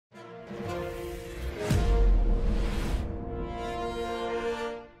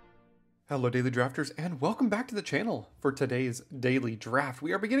Hello Daily Drafters and welcome back to the channel for today's daily draft.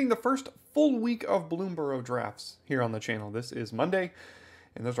 We are beginning the first full week of Bloomburrow drafts here on the channel. This is Monday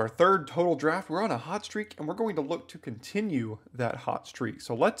and this is our third total draft. We're on a hot streak and we're going to look to continue that hot streak.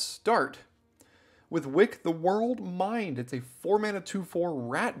 So let's start with Wick the World Mind. It's a 4-mana 2/4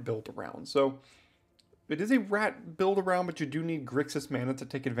 rat build around. So it is a rat build around, but you do need Grixis mana to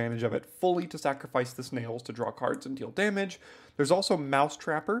take advantage of it fully to sacrifice the snails to draw cards and deal damage. There's also Mouse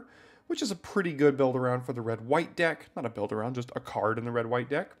Trapper, which is a pretty good build around for the red-white deck. Not a build around, just a card in the red-white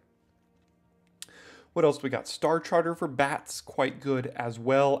deck. What else do we got? Star Charter for bats, quite good as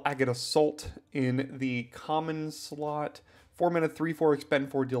well. Agate Assault in the common slot. 4-mana 3/4,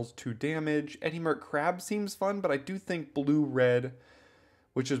 expend 4, deals 2 damage. Eddie Merc Crab seems fun, but I do think blue-red,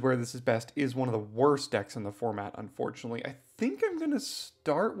 which is where this is best, is one of the worst decks in the format, unfortunately. I think I'm going to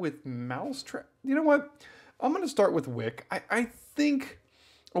start with Mouse Trap. You know what? I'm going to start with Wick. I think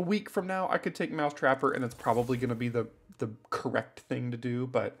a week from now, I could take Mouse Trapper, and it's probably going to be the correct thing to do.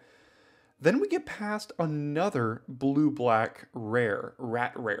 But then we get past another blue-black rare,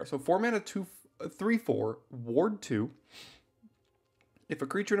 Rat Rare. So 4-mana 3/4, Ward 2. If a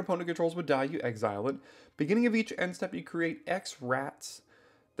creature an opponent controls would die, you exile it. Beginning of each end step, you create X rats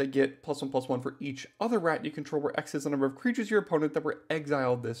that get +1/+1 for each other rat you control, where X is the number of creatures your opponent controlled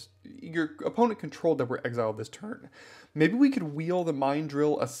that were exiled this turn. Maybe we could wheel the Mind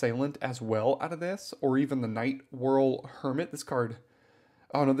Drill Assailant as well out of this, or even the Night Whirl Hermit. This card,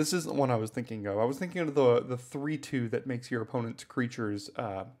 oh no, this isn't one I was thinking of. I was thinking of the 3/2 that makes your opponent's creatures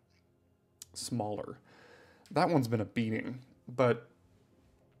smaller. That one's been a beating, but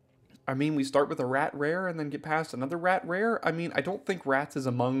I mean, we start with a rat rare and then get past another rat rare. I mean, I don't think rats is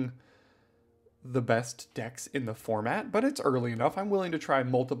among the best decks in the format, but it's early enough. I'm willing to try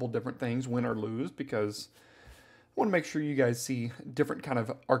multiple different things, win or lose, because I want to make sure you guys see different kind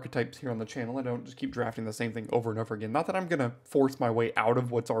of archetypes here on the channel. I don't just keep drafting the same thing over and over again. Not that I'm going to force my way out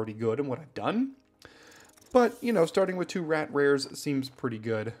of what's already good and what I've done, but, you know, starting with 2 rat rares seems pretty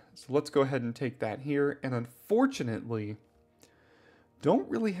good. So let's go ahead and take that here. And unfortunately, don't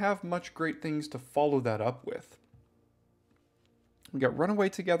really have much great things to follow that up with. We got Runaway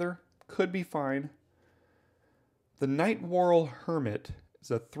Together, could be fine. The Night Whirl Hermit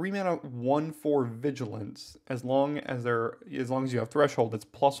is a 3-mana 1/4 Vigilance. As long as you have Threshold, it's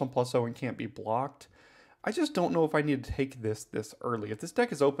 +1/+0 and can't be blocked. I just don't know if I need to take this early. If this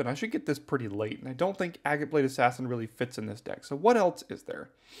deck is open, I should get this pretty late, and I don't think Agate Blade Assassin really fits in this deck. So what else is there?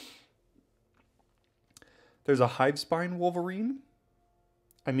 There's a Hivespine Wolverine.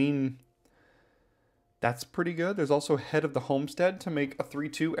 I mean, that's pretty good. There's also Head of the Homestead to make a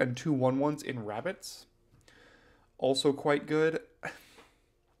 3/2 and 2 1/1s in rabbits. Also quite good.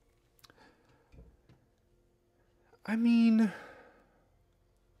 I mean,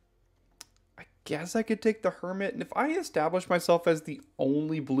 I guess I could take the Hermit. And if I establish myself as the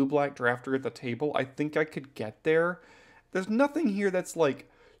only blue-black drafter at the table, I think I could get there. There's nothing here that's, like,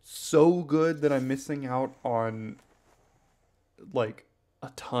 so good that I'm missing out on, like,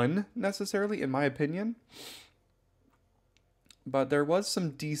 a ton necessarily, in my opinion, but there was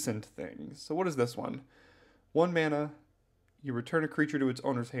some decent things. So what is this one? 1 mana, you return a creature to its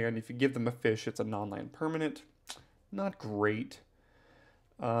owner's hand. If you give them a fish, it's a non-land permanent. Not great.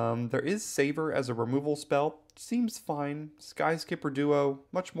 There is Savor as a removal spell, seems fine. Skyskipper Duo,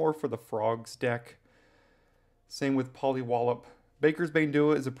 much more for the frogs deck. Same with Polywallop. Baker's Bane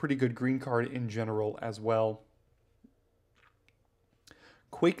Duo is a pretty good green card in general as well.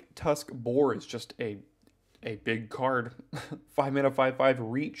 Quake Tusk Boar is just a big card. 5-mana 5/5,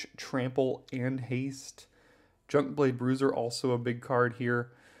 Reach, Trample, and Haste. Junkblade Bruiser, also a big card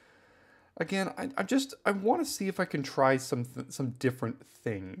here. Again, I want to see if I can try some different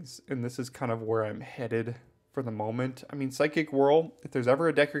things, and this is kind of where I'm headed for the moment. I mean, Psychic Whirl, if there's ever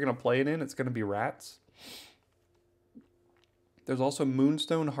a deck you're going to play it in, it's going to be rats. There's also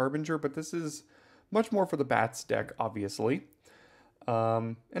Moonstone Harbinger, but this is much more for the bats deck, obviously.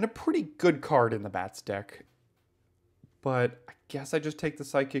 And a pretty good card in the bats deck. But I guess I just take the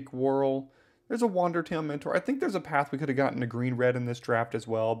Psychic Whirl. There's a Wandertail Mentor. I think there's a path we could have gotten a green-red in this draft as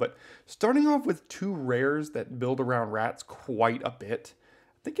well. But starting off with 2 rares that build around rats quite a bit,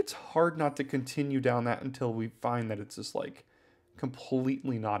 I think it's hard not to continue down that until we find that it's just, like,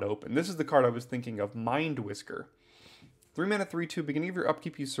 completely not open. This is the card I was thinking of, Mind Whisker. 3-mana 3/2, beginning of your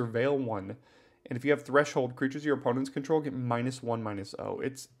upkeep, you surveil 1. And if you have Threshold, creatures your opponents control get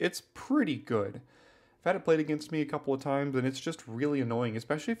 -1/-0. It's pretty good. I've had it played against me a couple of times, and it's just really annoying,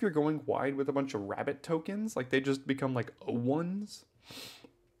 especially if you're going wide with a bunch of rabbit tokens. Like, they just become like O1s.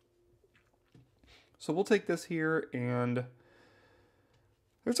 So we'll take this here, and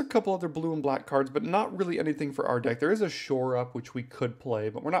There's a couple other blue and black cards, but not really anything for our deck. There is a Shore Up, which we could play,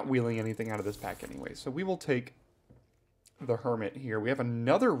 but we're not wheeling anything out of this pack anyway. So we will take the Hermit here. We have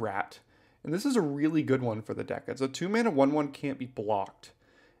another Rat, and this is a really good one for the deck. It's a 2-mana 1/1, can't be blocked.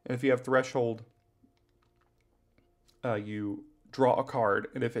 And if you have Threshold, you draw a card,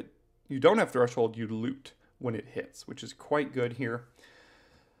 and if you don't have Threshold, you loot when it hits, which is quite good here.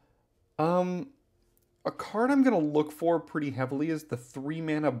 A card I'm going to look for pretty heavily is the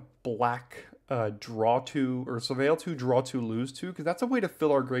 3-mana black draw 2, or Surveil 2, draw 2, lose 2, because that's a way to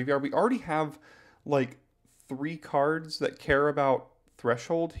fill our graveyard. We already have like 3 cards that care about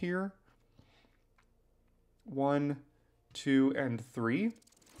Threshold here. 1, 2, and 3.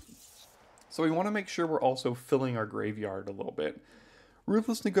 So we want to make sure we're also filling our graveyard a little bit.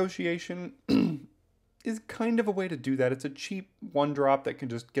 Ruthless Negotiation is kind of a way to do that. It's a cheap 1-drop that can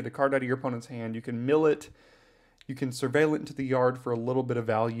just get a card out of your opponent's hand. You can mill it. You can surveil it into the yard for a little bit of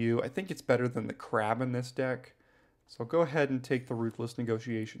value. I think it's better than the Crab in this deck. So I'll go ahead and take the Ruthless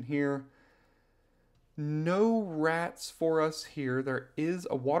Negotiation here. No rats for us here. There is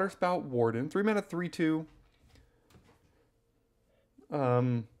a Waterspout Warden. 3-mana 3/2.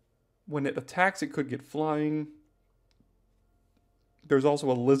 When it attacks, it could get flying. There's also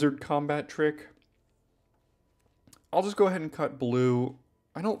a Lizard Combat Trick. I'll just go ahead and cut blue.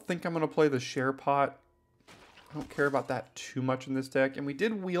 I don't think I'm going to play the Share Pot. I don't care about that too much in this deck. And we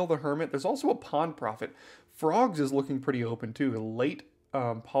did wheel the Hermit. There's also a Pawn Prophet. Frogs is looking pretty open too. A late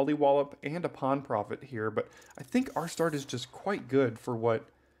Polywallop and a Pawn Prophet here. But I think our start is just quite good for what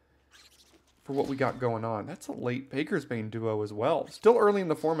we got going on. That's a late Baker's Bane duo as well. Still early in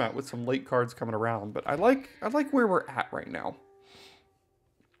the format with some late cards coming around. But I like where we're at right now.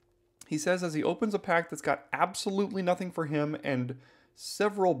 He says as he opens a pack that's got absolutely nothing for him and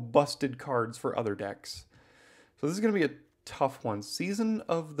several busted cards for other decks. So this is going to be a tough one. Season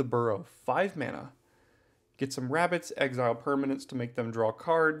of the Burrow, 5 mana. Get some rabbits, exile permanents to make them draw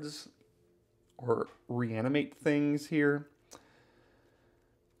cards or reanimate things here.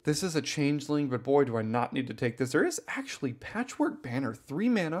 This is a changeling, but boy, do I not need to take this. There is actually Patchwork Banner, 3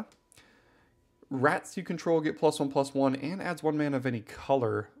 mana. Rats you control get +1/+1 and adds 1 mana of any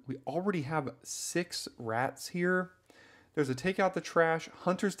color. We already have 6 rats here. There's a Take Out the Trash.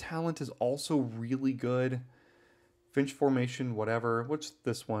 Hunter's Talent is also really good. Finch Formation, whatever. What's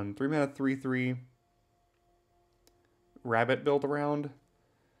this one? 3 mana 3/3. Rabbit Build Around.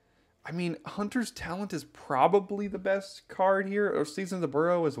 I mean, Hunter's Talent is probably the best card here, or Season of the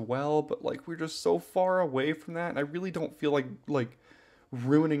Burrow as well, but like we're just so far away from that, and I really don't feel like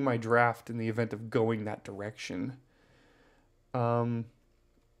ruining my draft in the event of going that direction. All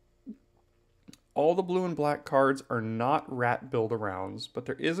the blue and black cards are not rat build-arounds, but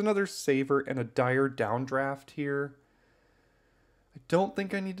there is another Saver and a Dire Downdraft here. I don't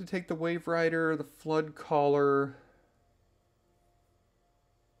think I need to take the Wave Rider, the Flood Caller.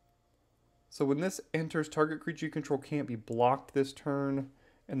 So when this enters, target creature you control can't be blocked this turn,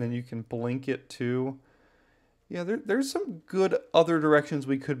 and then you can blink it too. Yeah, there's some good other directions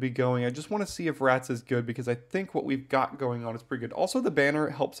we could be going. I just want to see if Rats is good because I think what we've got going on is pretty good. Also, the banner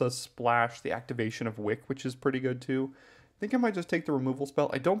helps us splash the activation of Wick, which is pretty good too. I think I might just take the removal spell.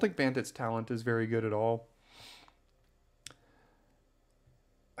 I don't think Bandit's Talent is very good at all.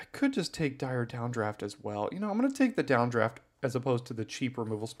 I could just take Dire Downdraft as well. You know, I'm going to take the Downdraft as opposed to the cheap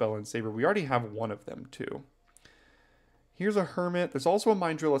removal spell and Saber. We already have one of them too. Here's a Hermit. There's also a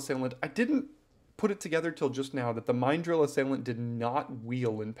Mind Drill Assailant. I didn't put it together till just now that the Mind Drill Assailant did not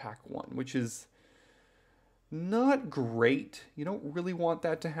wheel in pack 1, which is not great. You don't really want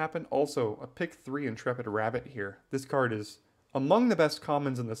that to happen. Also, a pick 3 Intrepid Rabbit here. This card is among the best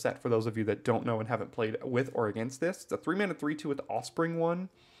commons in the set for those of you that don't know and haven't played with or against this. It's a 3 mana 3/2 with the Offspring one.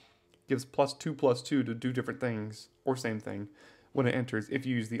 Gives +2/+2 to do different things, or same thing, when it enters if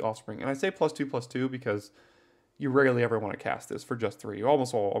you use the Offspring. And I say +2/+2 because you rarely ever want to cast this for just 3. You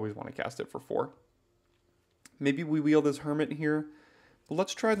almost always want to cast it for 4. Maybe we wheel this Hermit here. But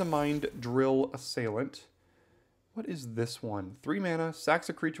let's try the Mind Drill Assailant. What is this one? 3 mana, sacks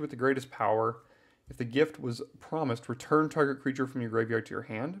a creature with the greatest power. If the gift was promised, return target creature from your graveyard to your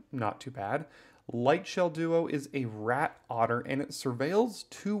hand. Not too bad. Light Shell Duo is a Rat Otter, and it surveils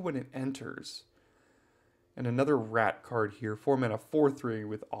 2 when it enters. And another rat card here. 4 mana, 4/3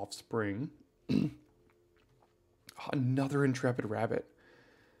 with Offspring. Another Intrepid Rabbit.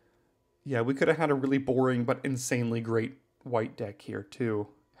 Yeah, we could have had a really boring but insanely great white deck here too.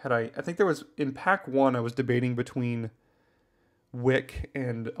 I think there was, in pack 1, I was debating between Wick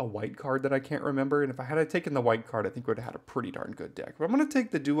and a white card that I can't remember. And if I had taken the white card, I think we would have had a pretty darn good deck. But I'm going to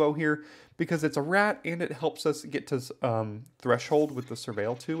take the duo here because it's a rat and it helps us get to Threshold with the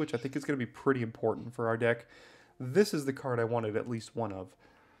Surveil too, which I think is going to be pretty important for our deck. This is the card I wanted at least one of.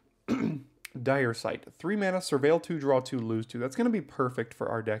 Dire Sight. 3 mana, Surveil 2, draw 2, lose 2. That's going to be perfect for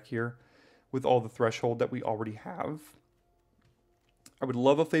our deck here with all the Threshold that we already have. I would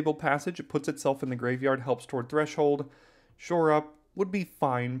love a Fabled Passage. It puts itself in the graveyard, helps toward Threshold. Shore Up would be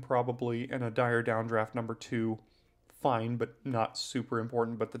fine, probably, and a Dire Downdraft number 2, fine, but not super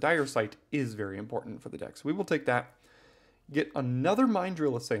important. But the Dire Sight is very important for the deck, so we will take that. Get another Mind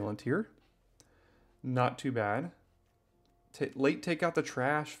Drill Assailant here. Not too bad. Late take out the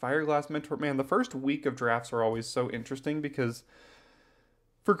trash. Fireglass Mentor. Man, the first week of drafts are always so interesting because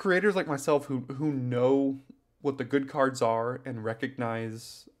for creators like myself who know what the good cards are and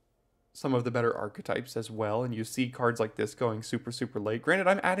recognize some of the better archetypes as well, and you see cards like this going super, super late. Granted,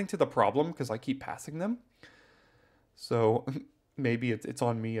 I'm adding to the problem because I keep passing them. So maybe it's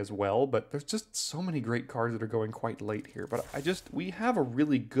on me as well, but there's just so many great cards that are going quite late here. But we have a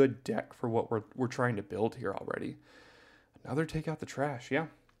really good deck for what we're trying to build here already. Another take out the trash, yeah.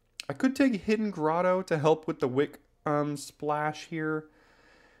 I could take Hidden Grotto to help with the Wick splash here.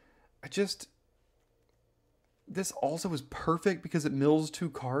 This also is perfect because it mills 2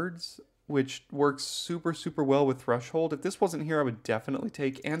 cards, which works super, super well with Threshold. If this wasn't here, I would definitely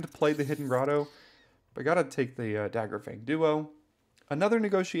take and play the Hidden Grotto. But I gotta take the Daggerfang Duo. Another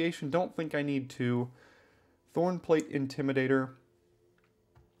Negotiation, don't think I need to. Thornplate Intimidator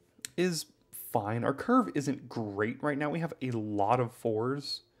is fine. Our curve isn't great right now. We have a lot of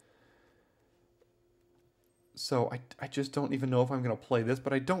 4s. So I just don't even know if I'm going to play this,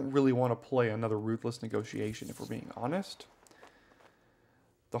 but I don't really want to play another Ruthless Negotiation, if we're being honest.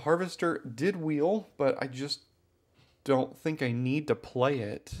 The Harvester did wheel, but I just don't think I need to play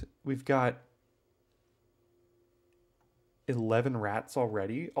it. We've got 11 rats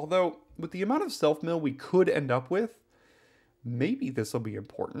already. Although, with the amount of self-mill we could end up with, maybe this will be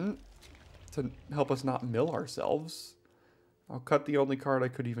important to help us not mill ourselves. I'll cut the only card I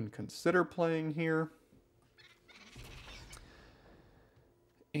could even consider playing here.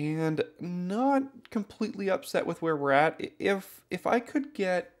 And not completely upset with where we're at. If I could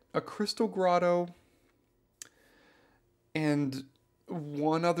get a Crystal Grotto and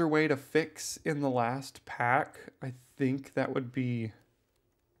one other way to fix in the last pack, I think that would be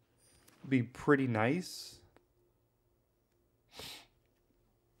pretty nice.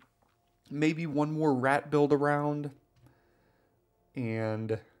 Maybe one more rat build around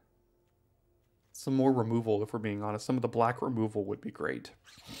and some more removal, if we're being honest. Some of the black removal would be great.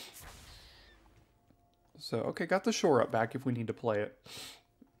 So, okay, got the Shore Up back if we need to play it.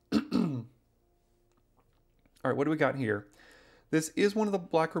 Alright, what do we got here? This is one of the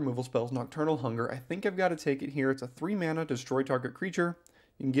black removal spells, Nocturnal Hunger. I think I've got to take it here. It's a 3 mana, destroy target creature.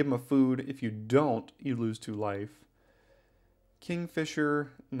 You can give him a food. If you don't, you lose 2 life. Kingfisher,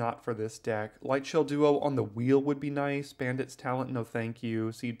 not for this deck. Lightshell Duo on the wheel would be nice. Bandit's Talent, no thank you.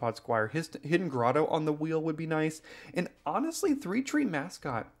 Seedpod Squire. Hidden Grotto on the wheel would be nice. And honestly, 3-Tree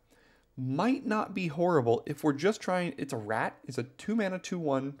Mascot might not be horrible if we're just trying... It's a rat. It's a 2 mana,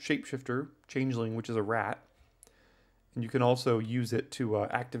 2/1 shapeshifter, changeling, which is a rat. And you can also use it to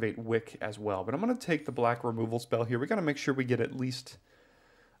activate Wick as well. But I'm going to take the black removal spell here. We got to make sure we get at least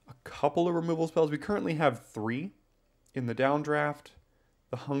a couple of removal spells. We currently have 3 in the Downdraft,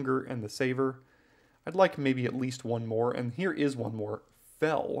 the Hunger, and the Savor. I'd like maybe at least one more, and here is one more.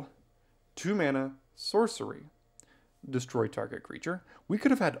 Fell. 2 mana, sorcery. Destroy target creature. We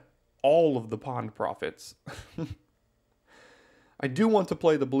could have had all of the Pond Prophets. I do want to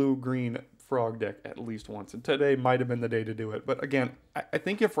play the blue-green frog deck at least once, and today might have been the day to do it. But again, I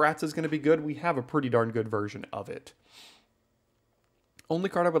think if Rats is going to be good, we have a pretty darn good version of it. Only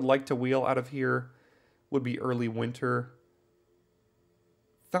card I would like to wheel out of here would be Early Winter.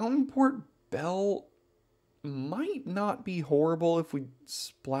 Fountainport Bell might not be horrible if we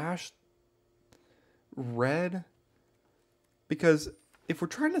splash red. Because if we're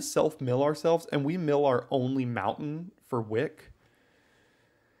trying to self-mill ourselves and we mill our only mountain for Wick,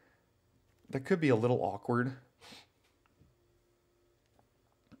 that could be a little awkward.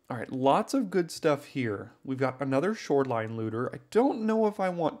 Alright, lots of good stuff here. We've got another Shoreline Looter. I don't know if I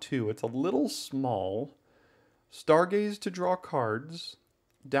want to. It's a little small. Stargaze to draw cards.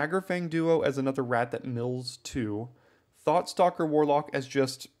 Daggerfang Duo as another rat that mills 2. Thoughtstalker Warlock as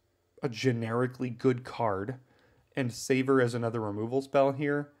just a generically good card. And Savor as another removal spell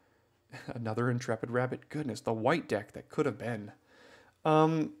here. Another Intrepid Rabbit. Goodness, the white deck that could have been.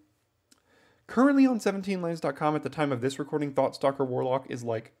 Currently on 17lands.com at the time of this recording, Thoughtstalker Warlock is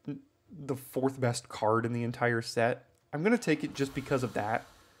like the 4th best card in the entire set. I'm going to take it just because of that.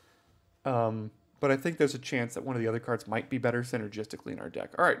 But I think there's a chance that one of the other cards might be better synergistically in our deck.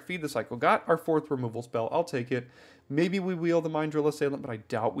 All right, Feed the Cycle. Got our 4th removal spell. I'll take it. Maybe we wheel the Mind Drill Assailant, but I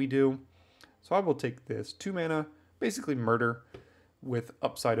doubt we do. So I will take this. 2 mana, basically murder with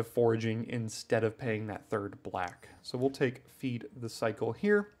upside of foraging instead of paying that 3rd black. So we'll take Feed the Cycle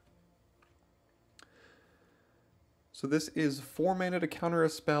here. So this is 4 mana to counter a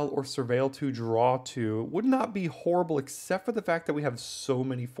spell or surveil to draw 2. Would not be horrible except for the fact that we have so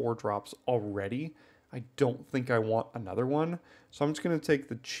many 4-drops already. I don't think I want another one. So I'm just going to take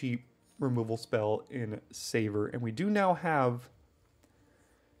the cheap removal spell in Savor. And we do now have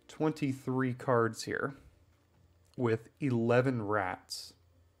 23 cards here with 11 rats.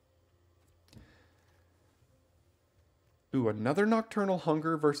 Ooh, another Nocturnal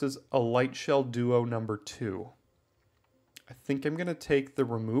Hunger versus a Lightshell Duo number 2. I think I'm going to take the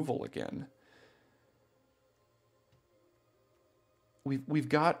removal again. We've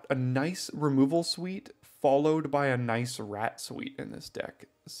got a nice removal suite followed by a nice rat suite in this deck.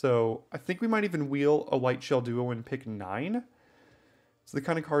 So I think we might even wheel a Lightshell Duo and pick 9. It's the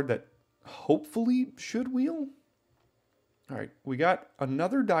kind of card that hopefully should wheel. All right, we got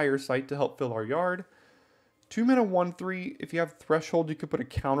another Dire Sight to help fill our yard. 2 mana 1/3. If you have Threshold, you could put a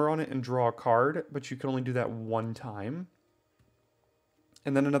counter on it and draw a card, but you can only do that one time.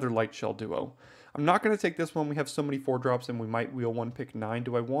 And then another Lightshell Duo. I'm not going to take this one. We have so many 4-drops and we might wheel one, pick 9.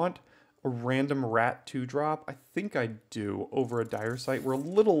 Do I want a random rat 2-drop? I think I do over a Dire Sight. We're a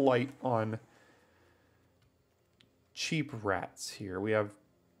little light on cheap rats here. We have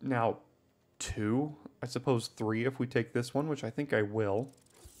now 2. I suppose 3 if we take this one, which I think I will.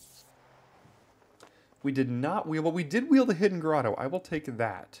 We did not wheel, but we did wheel the Hidden Grotto. I will take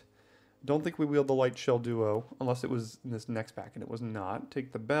that. Don't think we wheeled the Lightshell Duo, unless it was in this next pack, and it was not.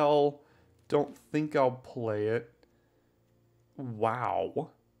 Take the Bell. Don't think I'll play it.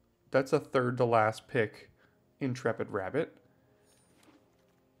 Wow. That's a 3rd to last pick, Intrepid Rabbit.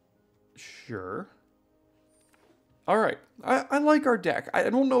 Sure. Alright, I like our deck. I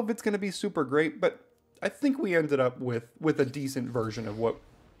don't know if it's going to be super great, but I think we ended up with a decent version of what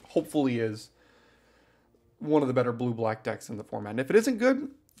hopefully is one of the better blue-black decks in the format. And if it isn't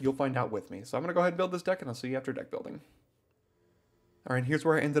good, you'll find out with me. So I'm going to go ahead and build this deck, and I'll see you after deck building. All right, here's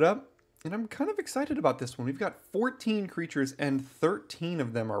where I ended up. And I'm kind of excited about this one. We've got 14 creatures, and 13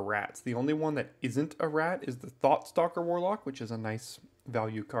 of them are rats. The only one that isn't a rat is the Thoughtstalker Warlock, which is a nice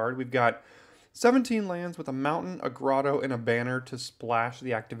value card. We've got 17 lands with a mountain, a grotto, and a banner to splash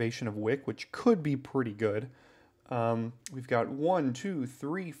the activation of Wick, which could be pretty good. We've got 1, 2,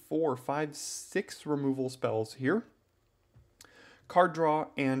 3, 4, 5, 6 removal spells here. Card draw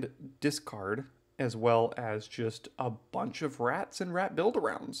and discard, as well as just a bunch of rats and rat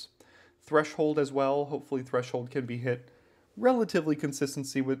build-arounds. Threshold as well. Hopefully Threshold can be hit relatively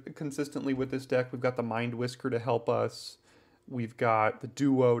consistently with this deck. We've got the Mind Whisker to help us. We've got the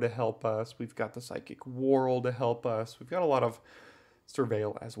Duo to help us. We've got the Psychic Whirl to help us. We've got a lot of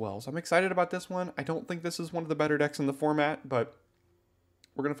Surveil as well. So I'm excited about this one. I don't think this is one of the better decks in the format, but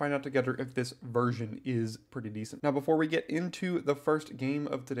we're going to find out together if this version is pretty decent. Now, before we get into the first game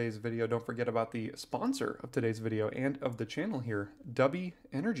of today's video, don't forget about the sponsor of today's video and of the channel here, Dubby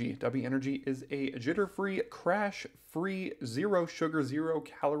Energy. Dubby Energy is a jitter-free, crash-free, 0 sugar, 0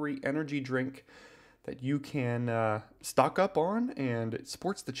 calorie energy drink that you can stock up on, and it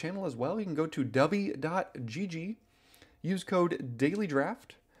supports the channel as well. You can go to dubby.gg, use code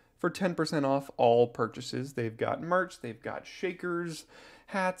DailyDraft for 10% off all purchases. They've got merch, they've got shakers,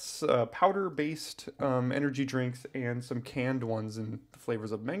 hats, powder-based energy drinks, and some canned ones in the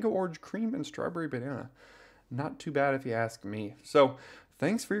flavors of mango, orange, cream, and strawberry banana. Not too bad if you ask me. So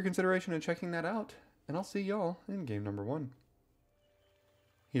thanks for your consideration and checking that out, and I'll see y'all in game number 1.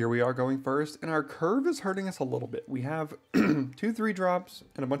 Here we are going first, and our curve is hurting us a little bit. We have 2 3-drops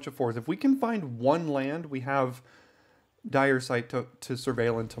and a bunch of 4s. If we can find 1 land, we have Dire Sight to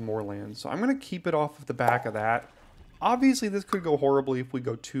surveil into more lands. So I'm going to keep it off of the back of that. Obviously, this could go horribly if we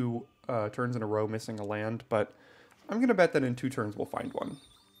go 2 turns in a row missing a land, but I'm going to bet that in 2 turns we'll find one.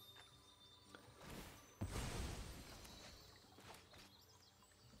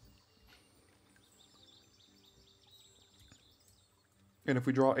 And if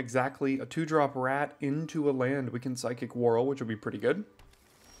we draw exactly a 2-drop rat into a land, we can Psychic Whirl, which would be pretty good.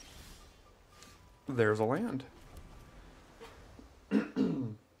 There's a land.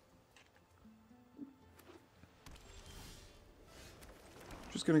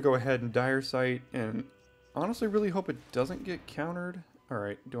 Just going to go ahead and Dire Sight, and honestly really hope it doesn't get countered. All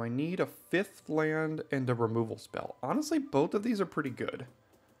right, do I need a 5th land and a removal spell? Honestly, both of these are pretty good.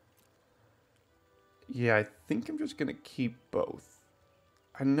 Yeah, I think I'm just going to keep both.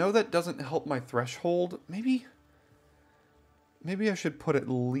 I know that doesn't help my threshold. Maybe I should put at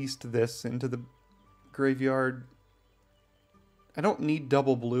least this into the graveyard. I don't need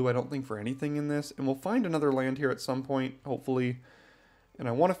double blue, I don't think, for anything in this. And we'll find another land here at some point, hopefully. And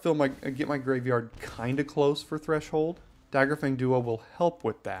I want to get my graveyard kind of close for threshold. Daggerfang Duo will help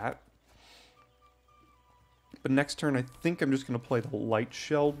with that. But next turn, I think I'm just going to play the Light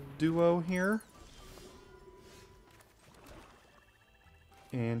Shell Duo here.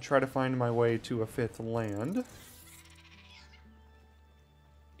 And try to find my way to a 5th land.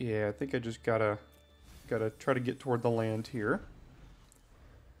 Yeah, I think I just gotta try to get toward the land here.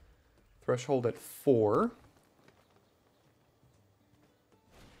 Threshold at 4.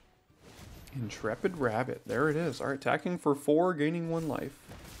 Intrepid Rabbit. There it is. Alright, attacking for 4, gaining 1 life.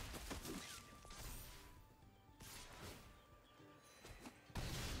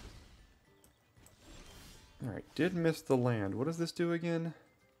 Alright, did miss the land. What does this do again?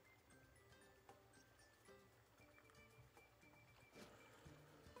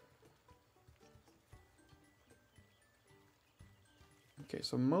 Okay,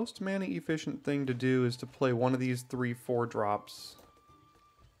 so most mana efficient thing to do is to play one of these 3/4 drops.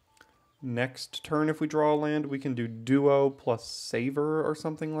 Next turn, if we draw a land, we can do Duo plus Savor or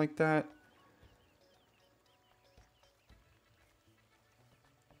something like that.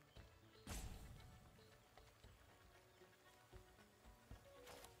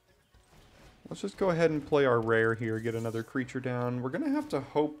 Let's just go ahead and play our rare here, get another creature down. We're going to have to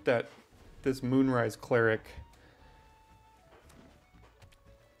hope that this Moonrise Cleric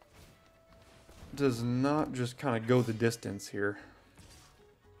does not just kind of go the distance here.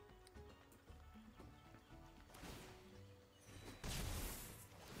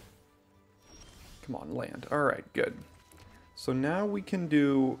 Come on, land. Alright, good. So now we can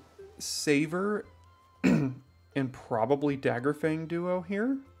do Savor and probably Daggerfang Duo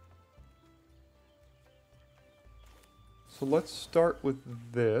here. So let's start with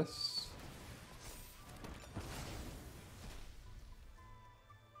this.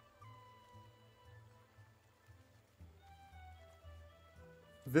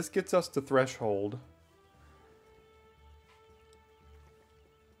 This gets us to threshold.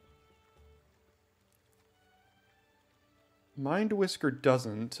 Mind Whisker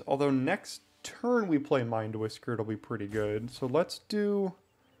doesn't, although next turn we play Mind Whisker, it'll be pretty good. So let's do...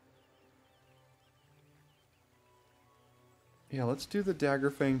 yeah, let's do the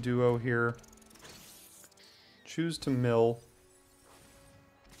Daggerfang Duo here. Choose to mill.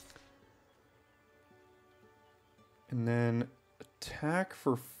 And then attack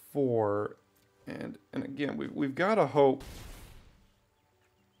for 4. And again, we've got to hope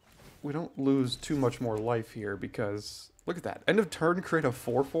we don't lose too much more life here, because look at that. End of turn crit of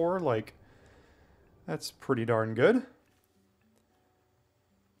 4/4. Like, that's pretty darn good.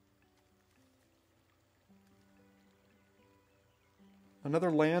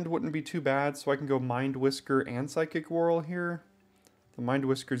 Another land wouldn't be too bad, so I can go Mind Whisker and Psychic Whirl here. The Mind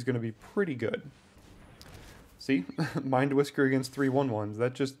Whisker is going to be pretty good. See? Mind Whisker against 3/1/1s.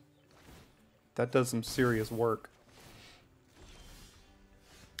 That does some serious work.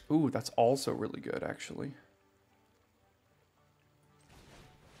 Ooh, that's also really good, actually.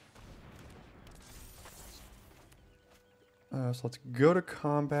 So let's go to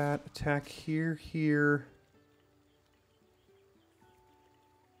combat, attack here, here.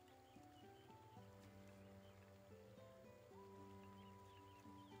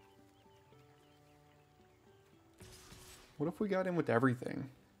 What if we got in with everything?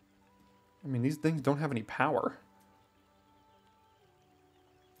 I mean, these things don't have any power.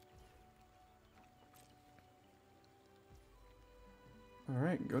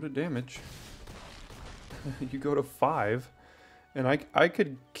 Alright, go to damage. You go to 5. And I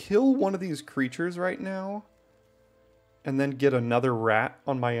could kill one of these creatures right now, and then get another rat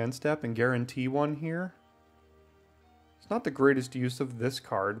on my end step and guarantee one here. It's not the greatest use of this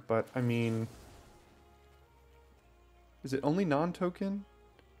card, but I mean... is it only non-token?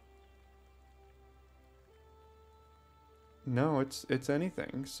 No, it's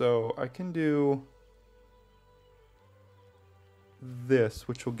anything. So I can do this,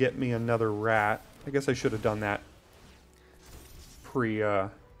 which will get me another rat. I guess I should have done that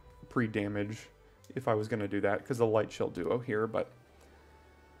pre-damage if I was going to do that, because the Light Shell Duo here, but...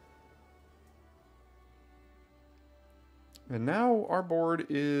 and now our board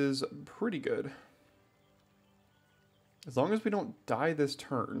is pretty good. As long as we don't die this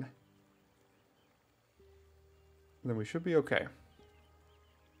turn, then we should be okay.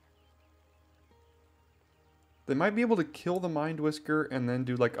 They might be able to kill the Mind Whisker and then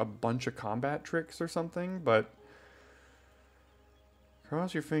do like a bunch of combat tricks or something, but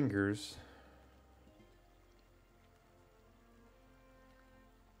cross your fingers.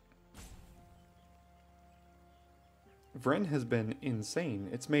 Vren has been insane.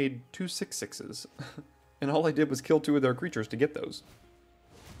 It's made 2 6/6s. And all I did was kill 2 of their creatures to get those.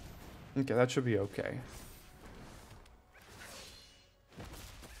 Okay, that should be okay.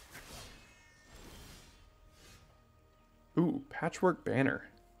 Ooh, Patchwork Banner.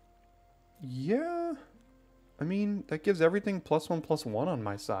 Yeah. I mean, that gives everything +1/+1 on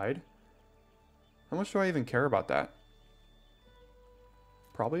my side. How much do I even care about that?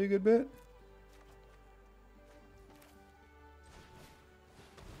 Probably a good bit.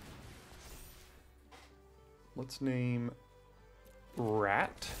 Let's name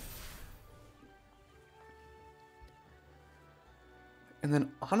Rat. And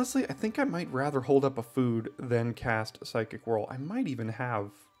then, honestly, I think I might rather hold up a food than cast Psychic Whirl. I might even have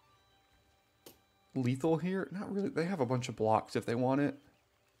lethal here. Not really. They have a bunch of blocks if they want it.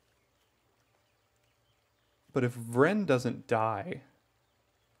 But if Vren doesn't die,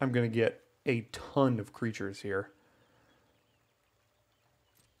 I'm going to get a ton of creatures here.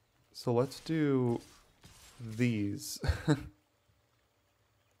 So let's do these.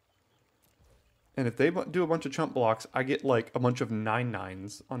 And if they do a bunch of chump blocks, I get like a bunch of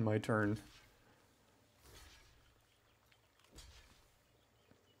 9/9s on my turn.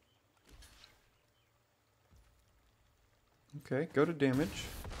 Okay, go to damage.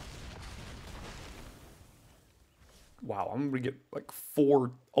 Wow, I'm gonna get like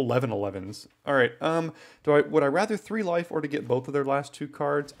 4 11/11s. All right, would I rather 3 life or to get both of their last 2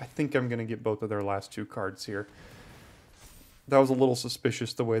 cards? I think I'm gonna get both of their last 2 cards here. That was a little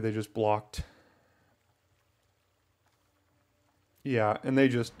suspicious the way they just blocked. Yeah, and they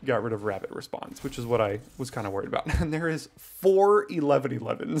just got rid of Rabbit Response, which is what I was kind of worried about. And there is 4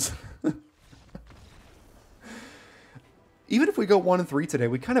 11/11s. Even if we go 1 and 3 today,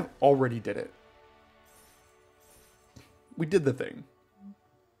 we kind of already did it. We did the thing.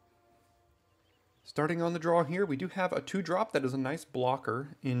 Starting on the draw here, we do have a 2-drop that is a nice blocker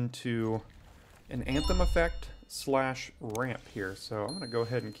into an Anthem effect / ramp here. So I'm going to go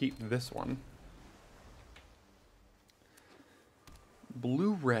ahead and keep this one.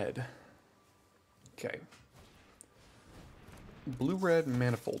 Blue-red. Okay. Blue-red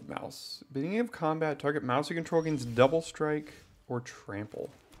Manifold Mouse. Beginning of combat, target mouse you control gains double strike or trample.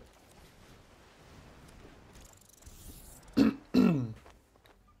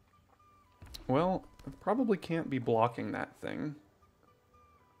 Well, I probably can't be blocking that thing.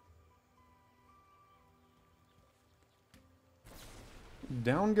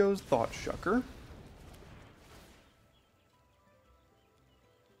 Down goes Thought Shucker.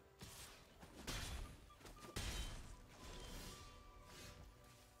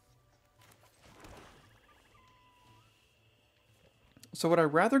 So would I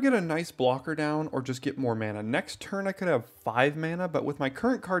rather get a nice blocker down or just get more mana? Next turn I could have 5 mana, but with my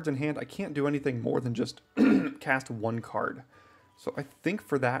current cards in hand, I can't do anything more than just cast 1 card. So I think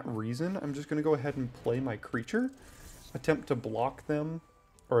for that reason, I'm just going to go ahead and play my creature, attempt to block them,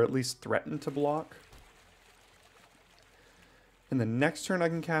 or at least threaten to block. And the next turn I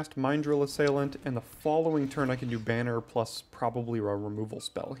can cast Mind Drill Assailant, and the following turn I can do Banner plus probably a removal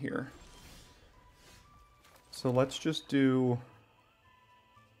spell here. So let's just do...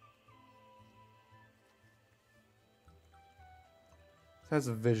 has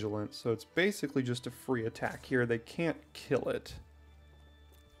a Vigilance, so it's basically just a free attack here. They can't kill it.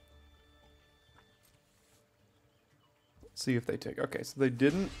 Let's see if they take... Okay, so they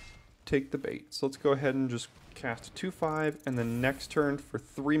didn't take the bait. So let's go ahead and just cast 2/5, and then next turn for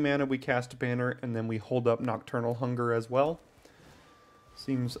 3 mana we cast Banner, and then we hold up Nocturnal Hunger as well.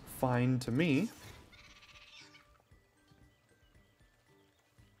 Seems fine to me.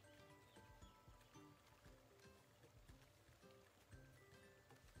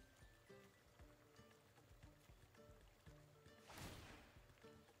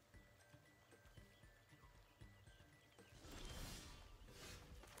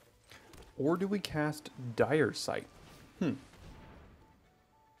 Or do we cast Dire Sight?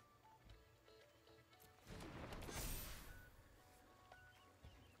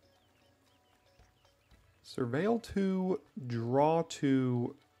 Surveil 2, draw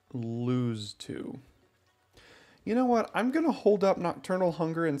 2, lose 2. You know what? I'm going to hold up Nocturnal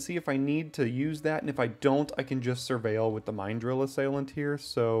Hunger and see if I need to use that. And if I don't, I can just Surveil with the Mind Drill Assailant here.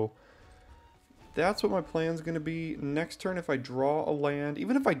 So that's what my plan's going to be. Next turn, if I draw a land,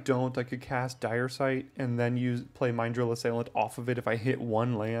 even if I don't, I could cast Dire Sight and then play Mind Drill Assailant off of it if I hit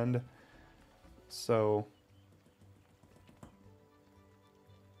 1 land. So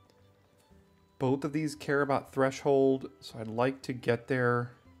Both of these care about threshold, so I'd like to get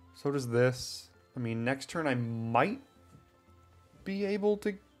there. So does this. I mean, next turn I might be able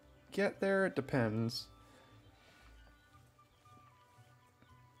to get there. It depends.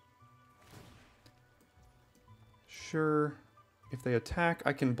 Sure. If they attack,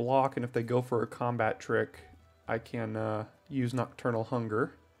 I can block, and if they go for a combat trick, I can use Nocturnal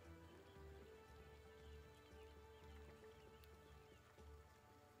Hunger.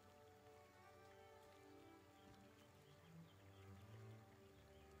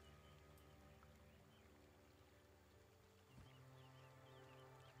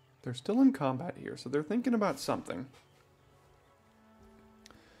 They're still in combat here, so they're thinking about something.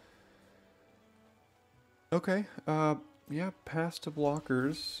 Okay, yeah, pass to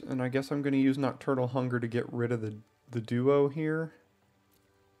blockers, and I guess I'm going to use Nocturnal Hunger to get rid of the duo here.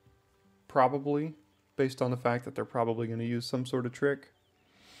 Probably, based on the fact that they're probably going to use some sort of trick.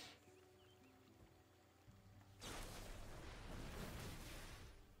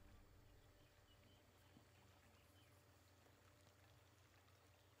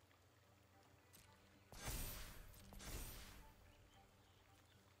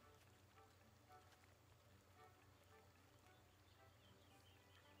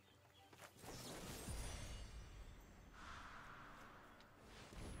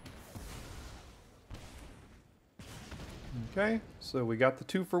 Okay, so we got the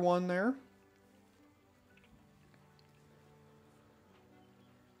 2-for-1 there. Are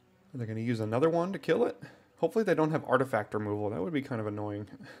they going to use another one to kill it? Hopefully they don't have artifact removal. That would be kind of annoying.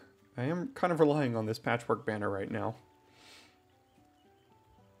 I am kind of relying on this patchwork banner right now.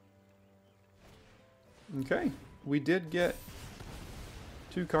 Okay, we did get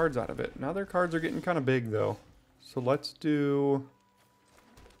 2 cards out of it. Now their cards are getting kind of big though. So let's do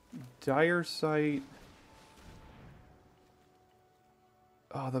Dire Sight.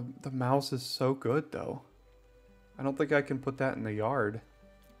 Oh, the mouse is so good, though. I don't think I can put that in the yard.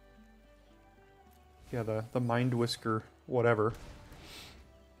 Yeah, the Mind Whisker, whatever.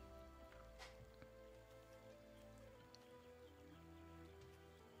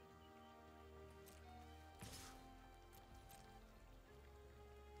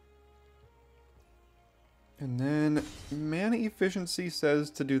 And then Mana Efficiency says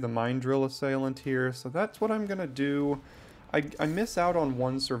to do the Mind Drill Assailant here, so that's what I'm going to do. I miss out on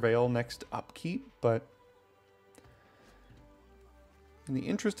 1 Surveil next upkeep, but in the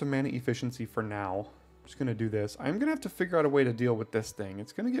interest of mana efficiency for now, I'm just going to do this. I'm going to have to figure out a way to deal with this thing.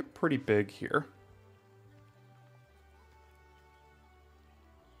 It's going to get pretty big here.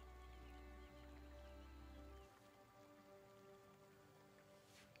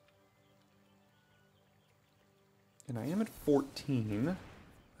 And I am at 14.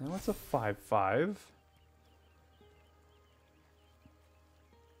 Now it's a 5/5.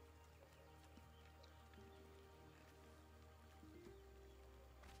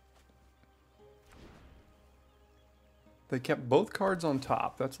 They kept both cards on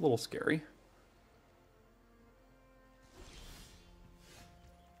top. That's a little scary.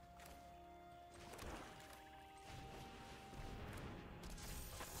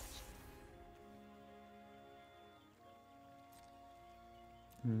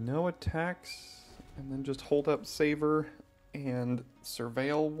 No attacks, and then just hold up Savor and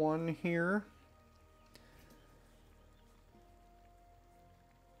Surveil 1 here.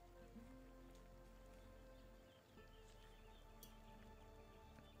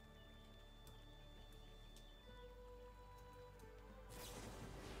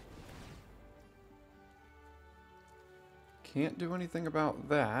 Can't do anything about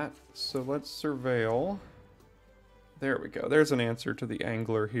that, so let's Surveil. There we go. There's an answer to the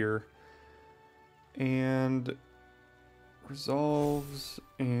Angler here. And resolves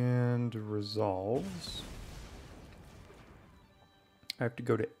and resolves. I have to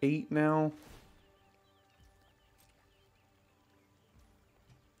go to 8 now.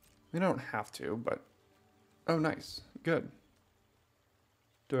 We don't have to, but... Oh, nice. Good.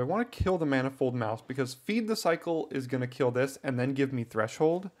 Do I want to kill the Manifold Mouse? Because Feed the Cycle is going to kill this and then give me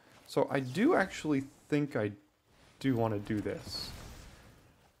Threshold. So I do actually think I do want to do this.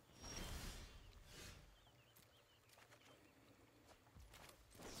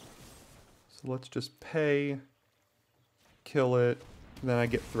 So let's just pay, kill it, then I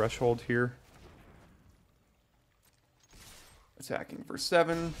get Threshold here. Attacking for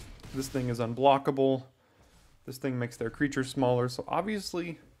 7. This thing is unblockable. This thing makes their creature smaller, so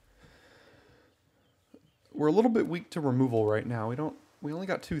obviously we're a little bit weak to removal right now. We only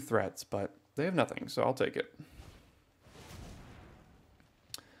got 2 threats, but they have nothing, so I'll take it.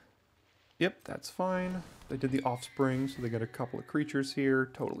 Yep, that's fine. They did the Offspring, so they got a couple of creatures here.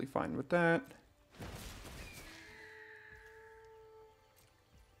 Totally fine with that.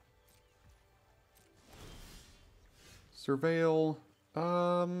 Surveil.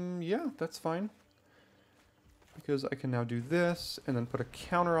 Yeah, that's fine. Because I can now do this, and then put a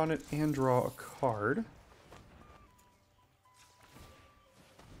counter on it and draw a card.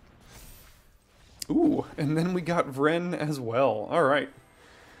 Ooh, and then we got Vren as well. Alright.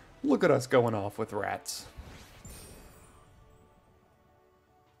 Look at us going off with rats.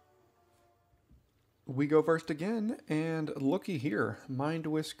 We go first again, and looky here. Mind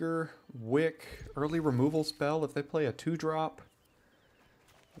Whisker, Wick, early removal spell if they play a 2-drop.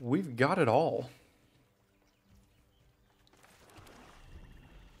 We've got it all.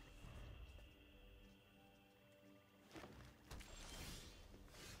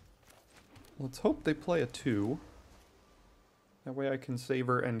 Let's hope they play a 2. That way I can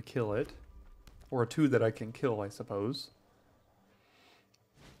savor and kill it. Or a 2 that I can kill, I suppose.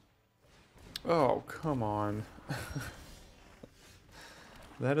 Oh, come on.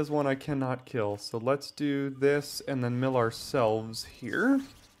 That is one I cannot kill. So let's do this and then mill ourselves here.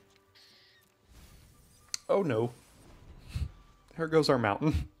 Oh no. There goes our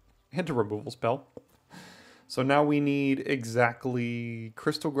mountain. And a removal spell. So now we need exactly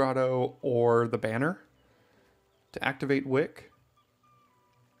Crystal Grotto or the banner to activate Wick.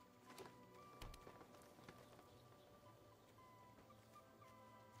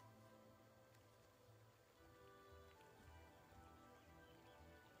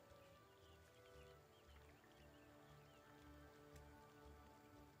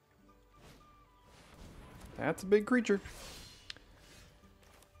 That's a big creature.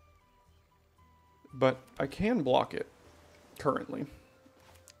 But I can block it currently.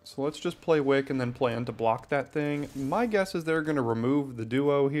 So let's just play Wick and then plan to block that thing. My guess is they're going to remove the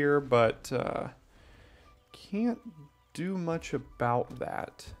duo here, but can't do much about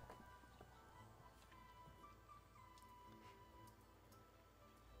that.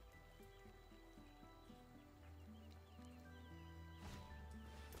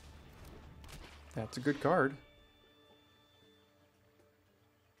 That's a good card.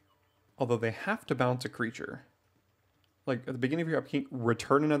 Although they have to bounce a creature. Like, at the beginning of your upkeep,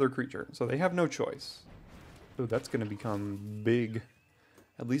 return another creature. So they have no choice. Ooh, that's going to become big.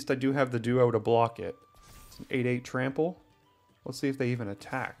 At least I do have the duo to block it. It's an 8/8 trample. Let's see if they even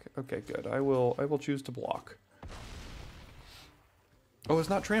attack. Okay, good. I will choose to block. Oh, it's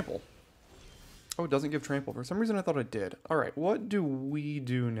not trample. Oh, it doesn't give trample. For some reason I thought it did. Alright, what do we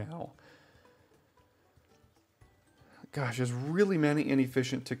do now? Gosh, it's really mana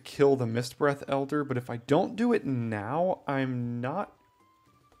inefficient to kill the Mistbreath Elder, but if I don't do it now, I'm not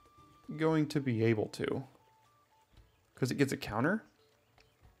going to be able to. Because it gets a counter.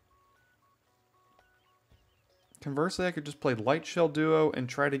 Conversely, I could just play Light Shell Duo and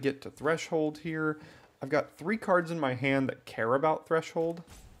try to get to Threshold here. I've got 3 cards in my hand that care about Threshold.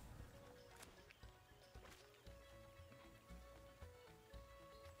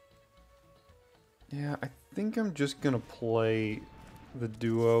 Yeah, I think I'm just going to play the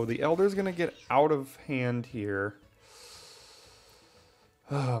duo. The Elder's going to get out of hand here.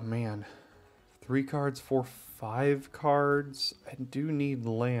 Oh, man. 3 cards, 4, 5 cards. I do need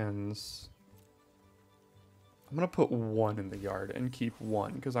lands. I'm going to put 1 in the yard and keep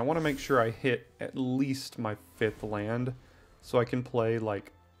 1, because I want to make sure I hit at least my 5th land, so I can play,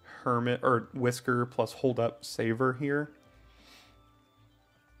 like, Hermit, or Whisker plus Hold Up Savor here.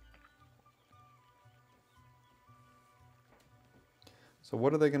 So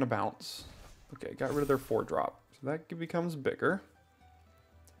what are they going to bounce? Okay, got rid of their 4-drop. So that becomes bigger.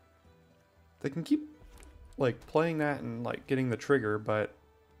 They can keep, like, playing that and, like, getting the trigger, but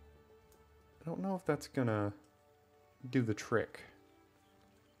I don't know if that's going to do the trick.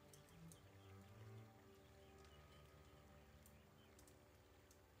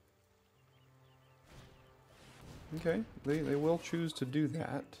 Okay, they will choose to do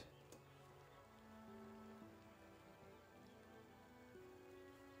that.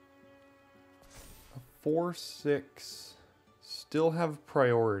 4/6 still have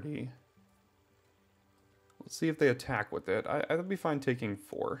priority. Let's see if they attack with it. I'd be fine taking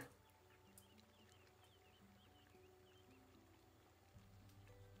 4.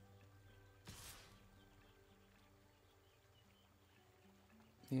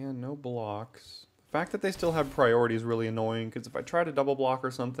 Yeah, no blocks. The fact that they still have priority is really annoying, because if I try to double block or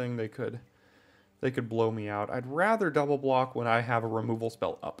something, they could blow me out. I'd rather double block when I have a removal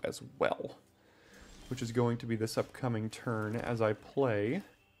spell up as well, which is going to be this upcoming turn as I play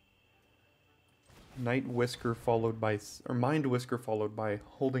Night Whisker followed by, or Mind Whisker followed by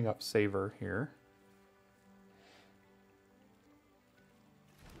Holding Up Savor here.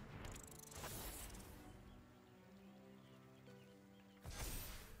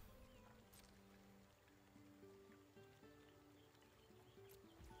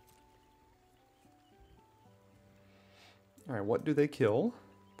 Alright, what do they kill?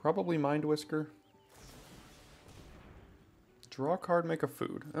 Probably Mind Whisker. Draw a card, make a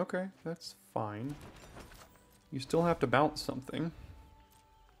food. Okay, that's fine. You still have to bounce something.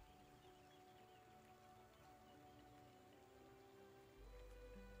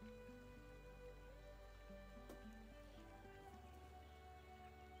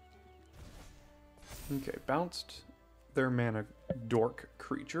 Okay, bounced their mana dork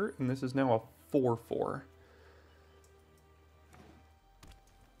creature, and this is now a 4/4.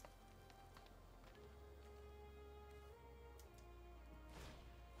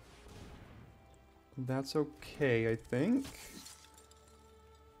 That's okay, I think.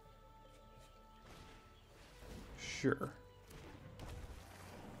 Sure.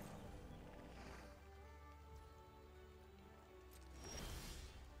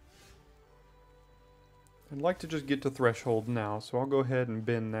 I'd like to just get to threshold now, so I'll go ahead and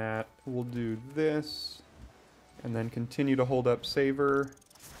bin that. We'll do this, and then continue to hold up Saver.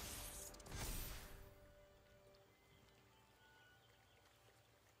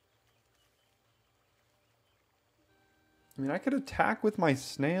 I mean, I could attack with my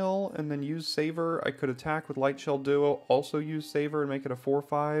Snail and then use Saver. I could attack with Lightshell Duo, also use Saver and make it a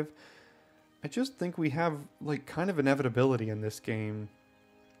 4/5. I just think we have, like, kind of inevitability in this game.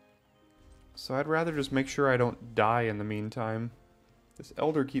 So I'd rather just make sure I don't die in the meantime. This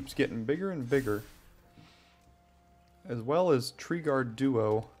Elder keeps getting bigger and bigger. As well as Tree Guard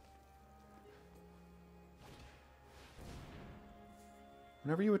Duo.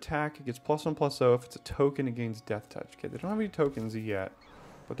 Whenever you attack, it gets +1/+0. If it's a token, it gains Death Touch. Okay, they don't have any tokens yet.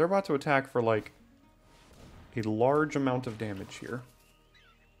 But they're about to attack for, like, a large amount of damage here.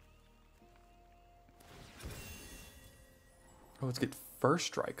 Oh, let's get First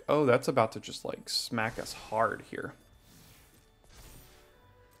Strike. Oh, that's about to just, like, smack us hard here.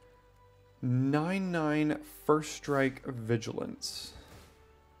 9/9 First Strike Vigilance.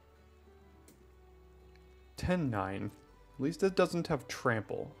 10/9. At least it doesn't have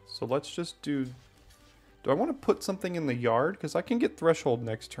Trample. So let's just do... Do I want to put something in the yard? Because I can get Threshold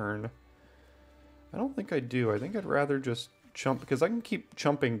next turn. I don't think I do. I think I'd rather just chump, because I can keep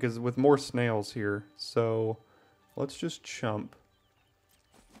chumping because with more snails here. So let's just chump.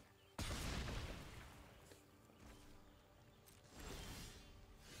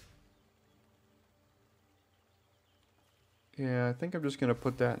 Yeah, I think I'm just going to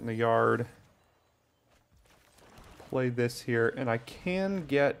put that in the yard. Play this here, and I can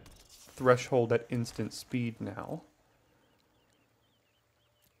get Threshold at instant speed now.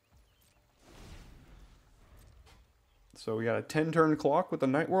 So we got a 10-turn clock with a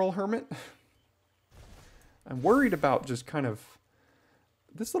Nightwhirl Hermit. I'm worried about just kind of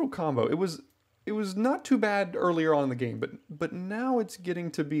this little combo. It was not too bad earlier on in the game, but now it's getting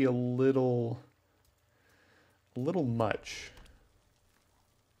to be a little much.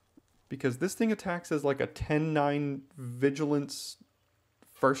 Because this thing attacks as like a 10/9 Vigilance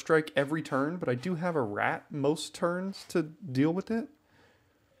First Strike every turn, but I do have a rat most turns to deal with it.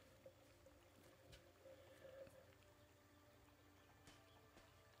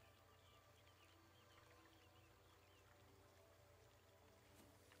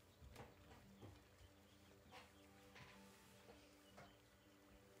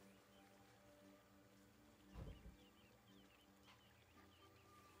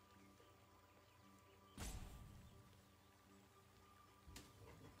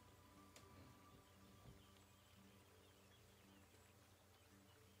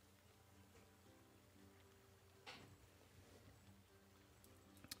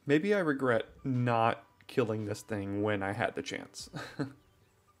 Maybe I regret not killing this thing when I had the chance.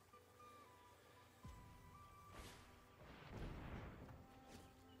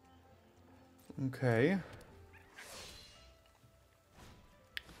 Okay.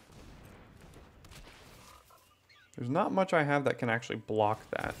 There's not much I have that can actually block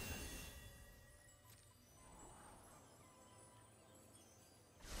that.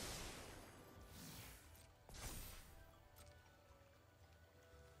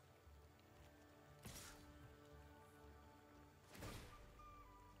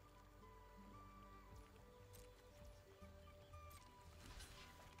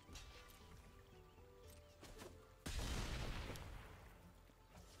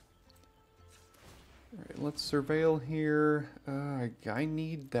 Alright, let's surveil here. I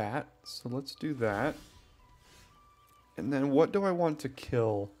need that, so let's do that. And then what do I want to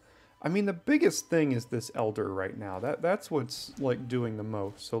kill? I mean, the biggest thing is this Elder right now. That's what's, like, doing the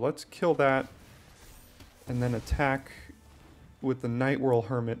most. So let's kill that, and then attack with the Nightwhirl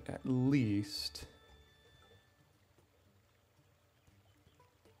Hermit at least.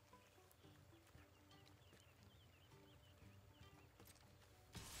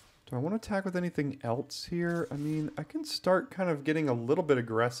 Do I want to attack with anything else here? I mean, I can start kind of getting a little bit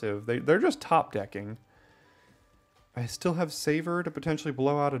aggressive. They're just top decking. I still have Saver to potentially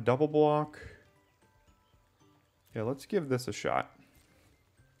blow out a double block. Yeah, let's give this a shot.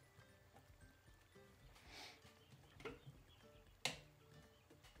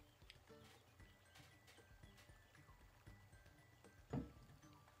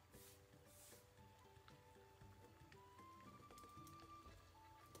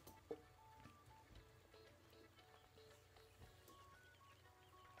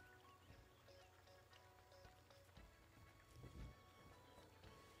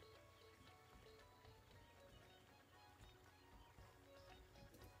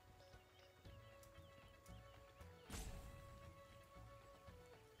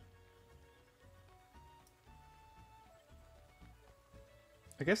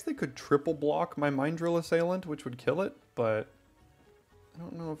 I guess they could triple block my Mind Drill Assailant, which would kill it, but I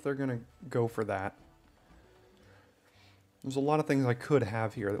don't know if they're going to go for that. There's a lot of things I could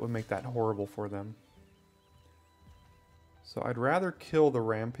have here that would make that horrible for them. So I'd rather kill the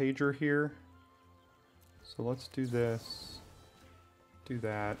Rampager here. So let's do this. Do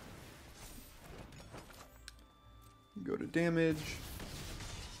that. Go to damage.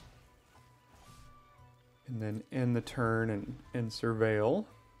 And then end the turn and surveil.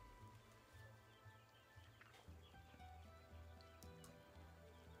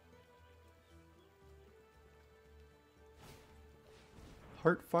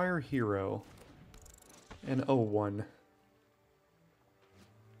 Heartfire Hero. And 0-1.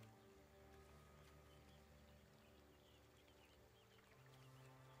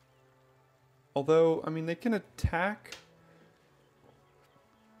 Although, I mean, they can attack.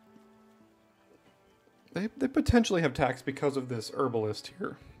 They potentially have attacks because of this Herbalist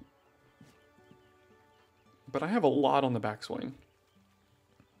here. But I have a lot on the backswing.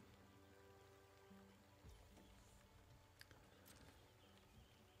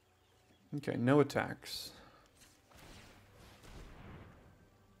 Okay, no attacks.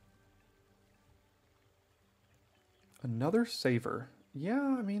 Another Saver.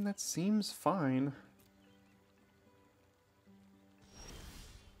 Yeah, I mean, that seems fine.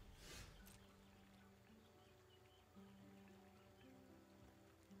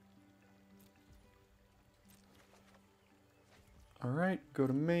 Alright, go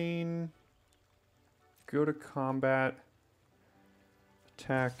to main. Go to combat.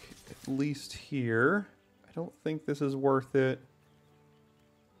 Attack at least here. I don't think this is worth it.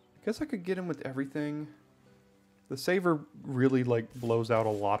 I guess I could get him with everything. The Saver really, like, blows out a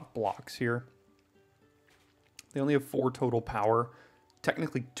lot of blocks here. They only have 4 total power.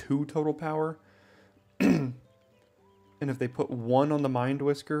 Technically 2 total power. And if they put 1 on the Mind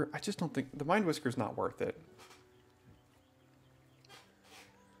Whisker, I just don't think... The Mind Whisker's not worth it.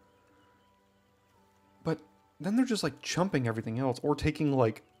 But then they're just, like, chumping everything else. Or taking,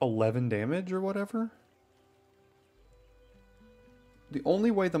 like, 11 damage or whatever. The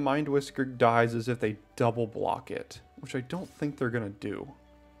only way the Mind Whisker dies is if they double block it, which I don't think they're gonna do.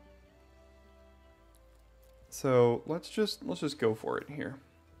 So let's just go for it here.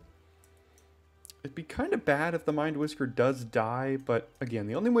 It'd be kind of bad if the Mind Whisker does die, but again,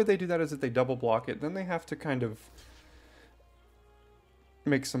 the only way they do that is if they double block it. Then they have to kind of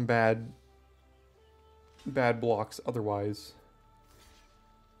make some bad blocks otherwise.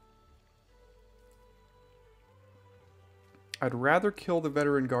 I'd rather kill the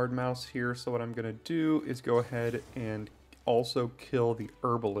Veteran Guard Mouse here, so what I'm going to do is go ahead and also kill the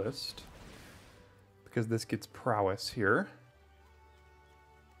Herbalist, because this gets prowess here.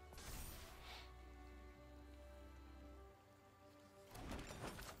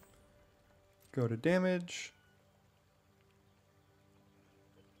 Go to damage.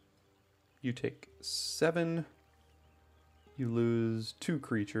 You take 7. You lose 2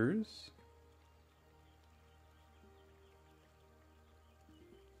 creatures.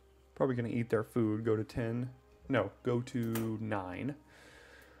 Probably going to eat their food, go to 10. No, go to 9.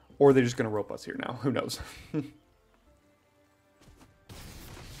 Or they're just going to rope us here now. Who knows?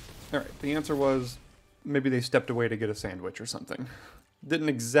 Alright, the answer was maybe they stepped away to get a sandwich or something. Didn't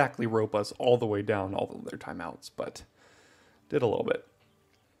exactly rope us all the way down all of their timeouts, but did a little bit.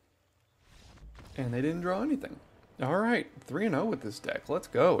 And they didn't draw anything. Alright, 3-0 with this deck. Let's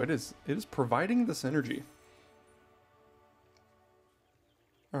go. It is providing the synergy.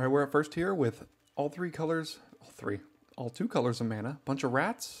 Alright, we're at first here with all 2 colors of mana, bunch of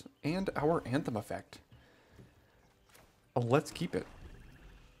rats, and our Anthem effect. Let's keep it.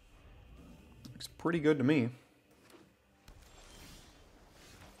 Looks pretty good to me.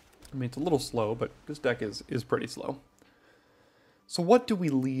 I mean, it's a little slow, but this deck is pretty slow. So what do we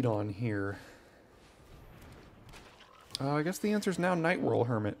lead on here? I guess the answer is now Night Whirl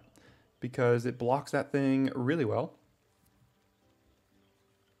Hermit, because it blocks that thing really well.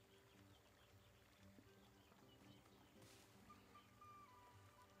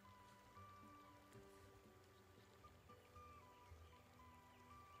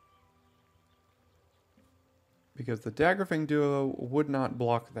 Because the Daggerfang duo would not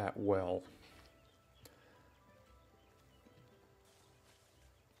block that well.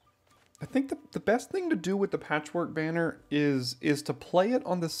 I think the best thing to do with the Patchwork Banner is to play it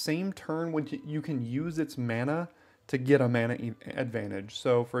on the same turn when you can use its mana to get a mana advantage.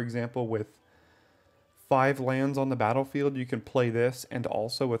 So, for example, with 5 lands on the battlefield, you can play this and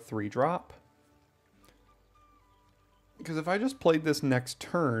also a 3-drop. Because if I just played this next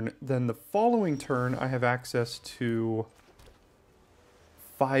turn, then the following turn I have access to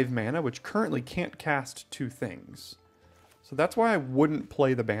 5 mana, which currently can't cast 2 things. So that's why I wouldn't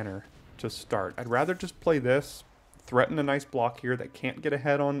play the banner to start. I'd rather just play this, threaten a nice block here that can't get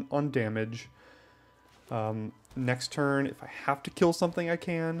ahead on damage. Next turn, if I have to kill something, I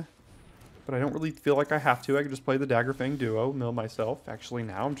can. But I don't really feel like I have to. I can just play the Daggerfang duo, mill myself. Actually,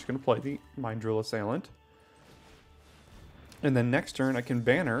 now I'm just going to play the Mind Drill Assailant. And then next turn, I can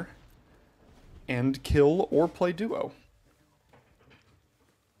banner and kill or play duo.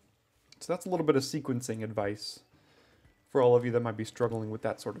 So that's a little bit of sequencing advice for all of you that might be struggling with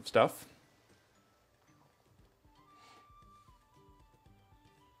that sort of stuff.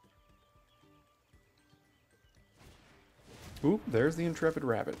 Ooh, there's the Intrepid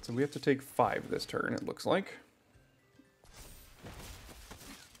Rabbit. So we have to take 5 this turn, it looks like.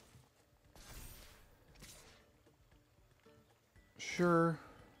 Sure.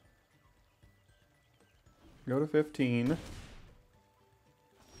 Go to 15.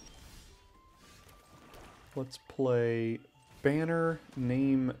 Let's play banner,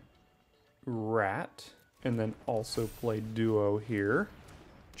 name Rat, and then also play duo here.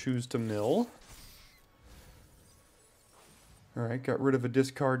 Choose to mill. Alright, got rid of a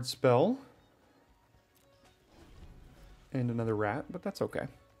discard spell. And another rat, but that's okay.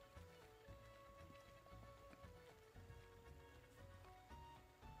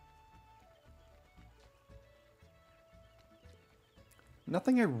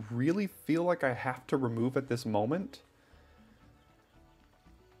 Nothing I really feel like I have to remove at this moment.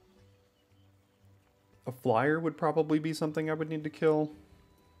 A flyer would probably be something I would need to kill.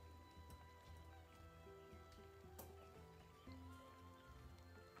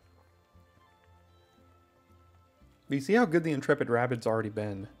 But you see how good the Intrepid Rabbit's already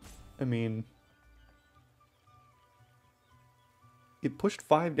been. I mean, it pushed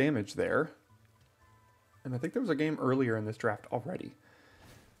 5 damage there. And I think there was a game earlier in this draft already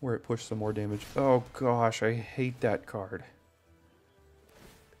where it pushed some more damage. Oh gosh, I hate that card.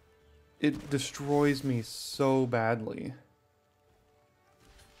 It destroys me so badly.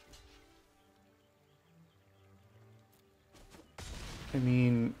 I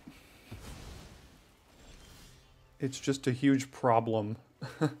mean, it's just a huge problem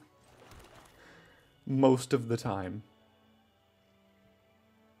most of the time.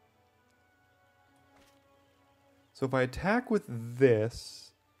 So if I attack with this,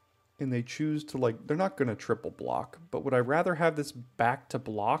 and they choose to, like, they're not going to triple block, but would I rather have this back to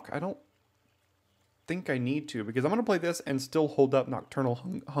block? I don't think I need to, because I'm going to play this and still hold up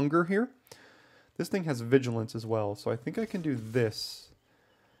Nocturnal Hunger here. This thing has Vigilance as well, so I think I can do this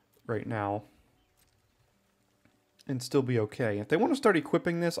right now and still be okay. If they want to start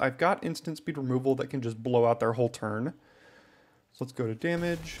equipping this, I've got instant speed removal that can just blow out their whole turn. So let's go to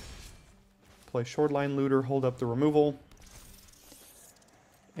damage. Play Shoreline Looter, hold up the removal.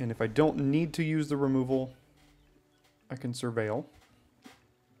 And if I don't need to use the removal, I can Surveil.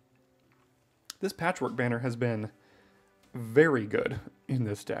 This Patchwork Banner has been very good in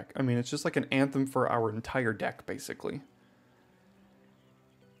this deck. I mean, it's just like an anthem for our entire deck, basically.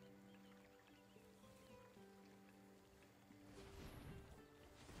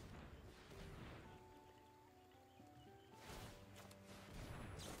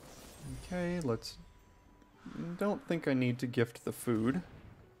 Okay, let's... Don't think I need to gift the food.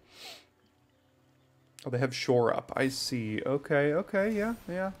 Oh, they have Shore Up. I see. Okay, okay, yeah,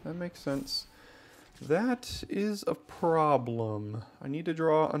 that makes sense. That is a problem. I need to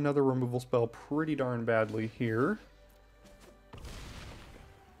draw another removal spell pretty darn badly here.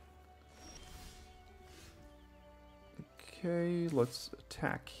 Okay, let's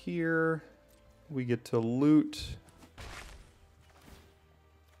attack here. We get to loot.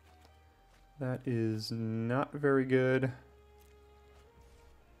 That is not very good.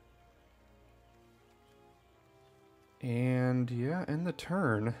 And yeah, end the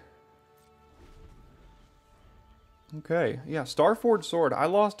turn. Okay, yeah, Starforged Sword. I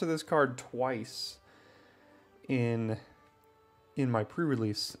lost to this card twice in my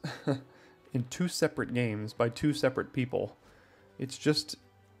pre-release in 2 separate games by 2 separate people. It's just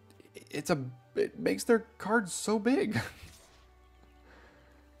it makes their cards so big.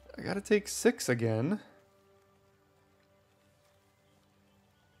 I gotta take 6 again.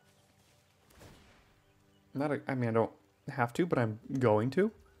 I mean, I don't have to, but I'm going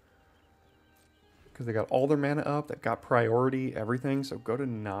to. Because they got all their mana up, they got priority, everything, so go to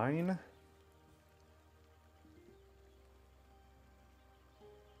 9.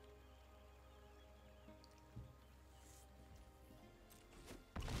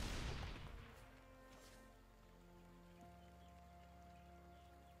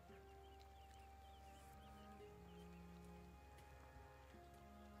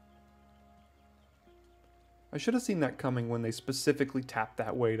 I should have seen that coming when they specifically tapped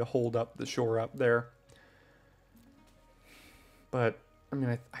that way to hold up the shore up there. But, I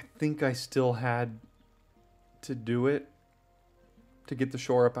mean, I think I still had to do it to get the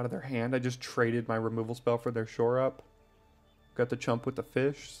shore up out of their hand. I just traded my removal spell for their shore up. Got the chump with the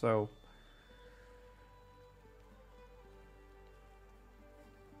fish, so...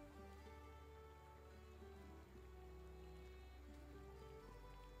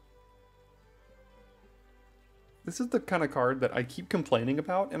 This is the kind of card that I keep complaining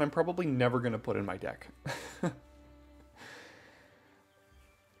about, and I'm probably never going to put in my deck.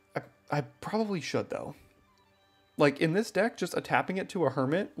 I probably should, though. Like, in this deck, just tapping it to a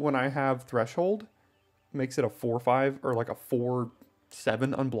Hermit when I have Threshold makes it a 4-5 or like a 4-7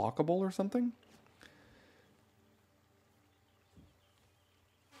 unblockable or something.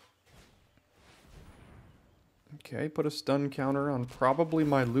 Okay, put a stun counter on probably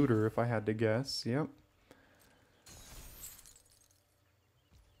my Looter if I had to guess. Yep.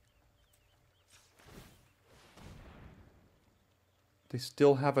 They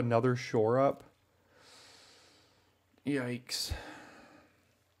still have another shore up. Yikes.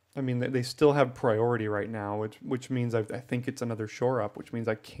 I mean, they still have priority right now, which means I think it's another shore up, which means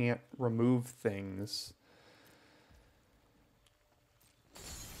I can't remove things.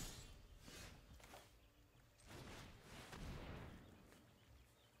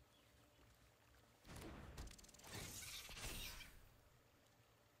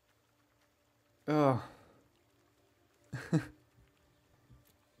 Ugh.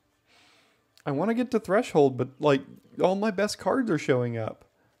 I want to get to Threshold, but, like, all my best cards are showing up.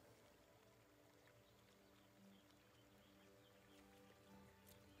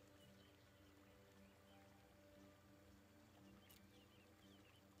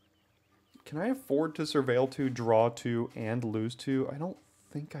 Can I afford to Surveil 2, draw 2, and lose 2? I don't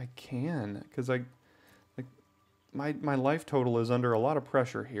think I can, because my life total is under a lot of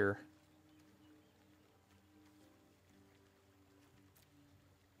pressure here.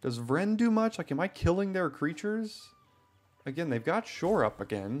 Does Vren do much? Like, am I killing their creatures? Again, they've got shore up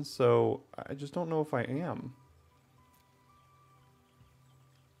again, so I just don't know if I am.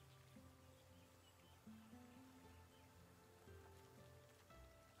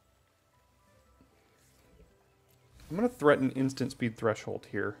 I'm going to threaten instant speed Threshold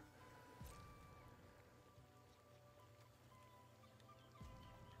here.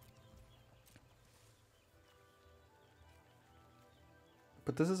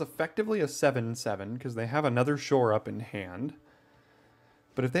 But this is effectively a 7-7 because they have another shore up in hand.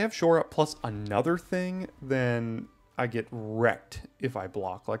 But if they have shore up plus another thing, then I get wrecked if I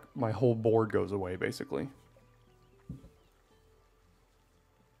block. Like, my whole board goes away, basically.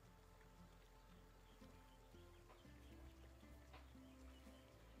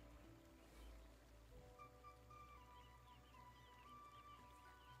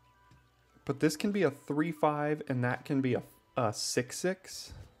 But this can be a 3-5, and that can be a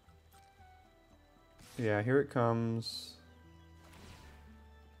 6-6. Yeah, here it comes.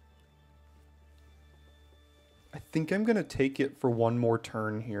 I think I'm going to take it for one more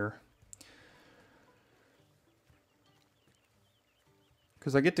turn here.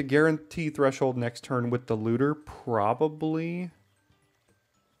 Because I get to guarantee Threshold next turn with the Looter, probably.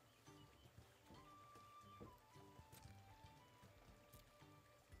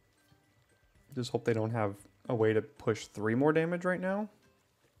 Just hope they don't have a way to push 3 more damage right now.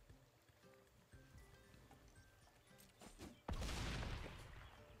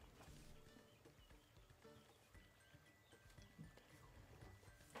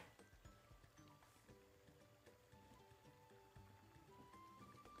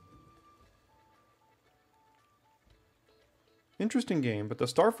 Interesting game, but the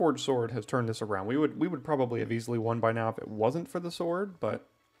Starforged sword has turned this around. We would probably have easily won by now if it wasn't for the sword, but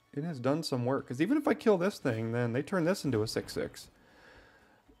it has done some work. Because even if I kill this thing, then they turn this into a 6/6.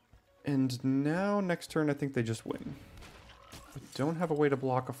 And now, next turn, I think they just win. I don't have a way to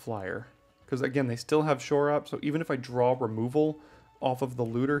block a flyer. Because again, they still have shore up, so even if I draw removal off of the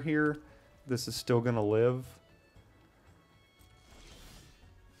looter here, this is still going to live.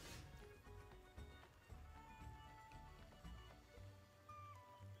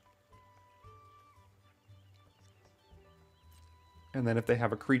 And then if they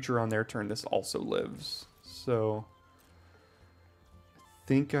have a creature on their turn, this also lives. So I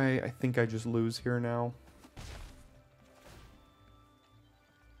think I just lose here now.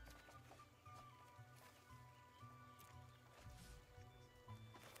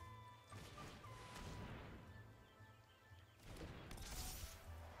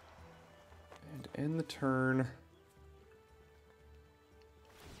 And end the turn.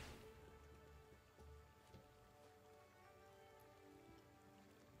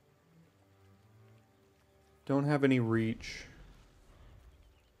 Don't have any reach.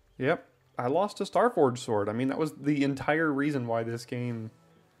 Yep, I lost a Starforged sword. I mean, that was the entire reason why this game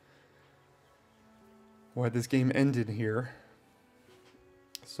ended here.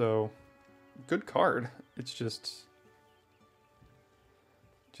 So, good card. It's just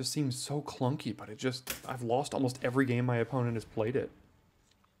seems so clunky, but I've lost almost every game my opponent has played it.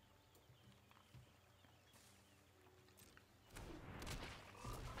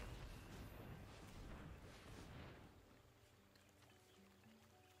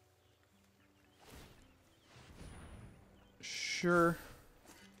 Sure.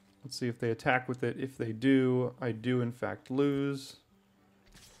 Let's see if they attack with it. If they do, I do in fact lose.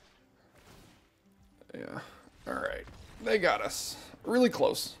 Yeah. Alright. They got us. Really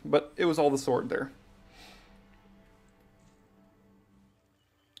close, but it was all the sword there.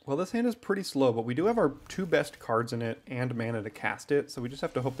 Well, this hand is pretty slow, but we do have our two best cards in it and mana to cast it, so we just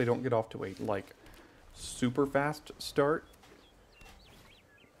have to hope they don't get off to a, like, super fast start.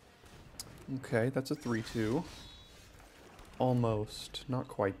 Okay, that's a 3/2. Almost. Not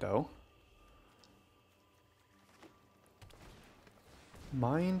quite, though.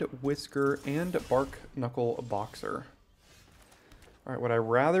 Mind Whisker and Bark Knuckle Boxer. Alright, would I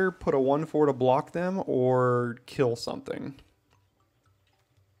rather put a 1/4 to block them or kill something?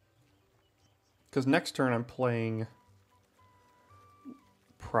 Because next turn I'm playing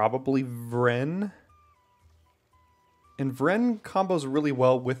probably Vren. And Vren combos really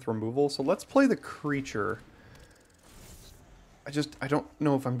well with removal, so let's play the creature. I don't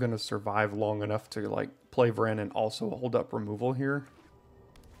know if I'm going to survive long enough to, like, play Vren and also hold up removal here.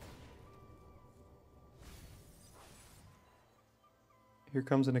 Here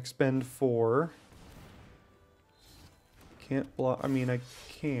comes an expend 4. Can't block, I mean, I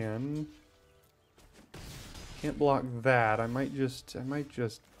can. Can't block that. I might just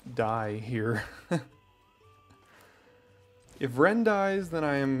die here. If Vren dies, then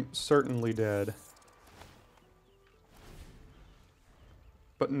I am certainly dead.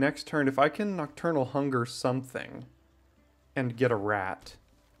 But next turn, if I can Nocturnal Hunger something and get a rat,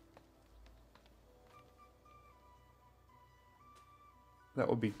 that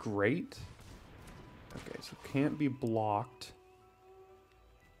would be great. Okay, so can't be blocked.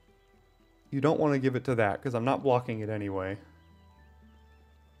 You don't want to give it to that because I'm not blocking it anyway.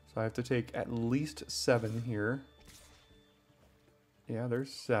 So I have to take at least 7 here. Yeah,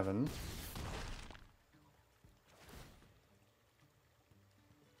 there's 7.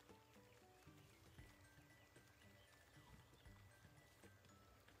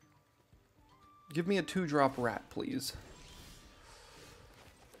 Give me a 2-drop rat, please.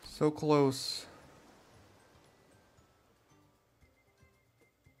 So close.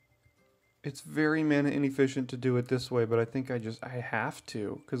 It's very mana inefficient to do it this way, but I think I have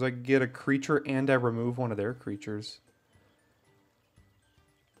to. Because I get a creature and I remove one of their creatures.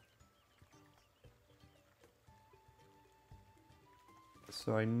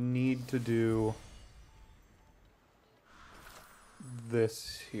 So I need to do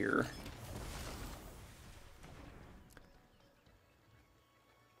this here.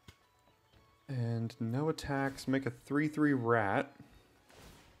 And no attacks, make a 3/3 rat.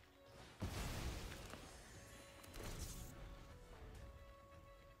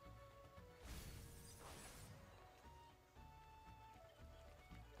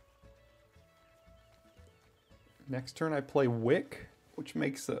 Next turn I play Wick, which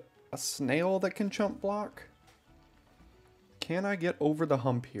makes a snail that can chump block. Can I get over the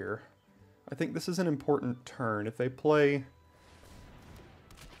hump here? I think this is an important turn. If they play...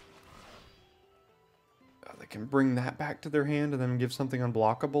 can bring that back to their hand and then give something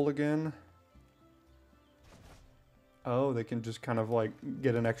unblockable again. Oh, they can just kind of like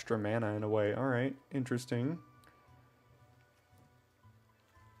get an extra mana in a way. All right, interesting.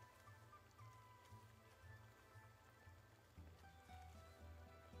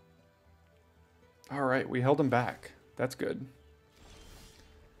 All right, we held them back. That's good.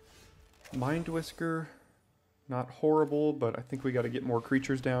 Mind Whisker, not horrible, but I think we got to get more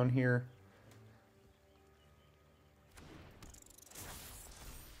creatures down here.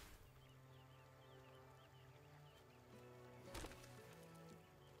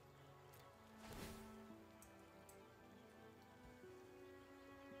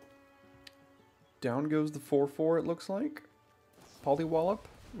 Down goes the 4/4, it looks like. Polywallop,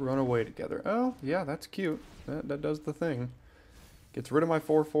 run away together. Oh, yeah, that's cute. That does the thing. Gets rid of my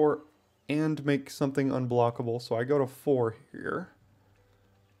 4/4 and makes something unblockable, so I go to 4 here.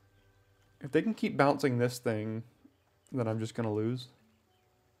 If they can keep bouncing this thing, then I'm just going to lose.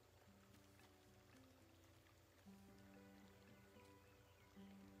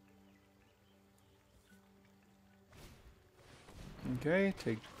 Okay,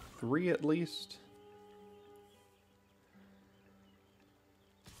 take 3 at least.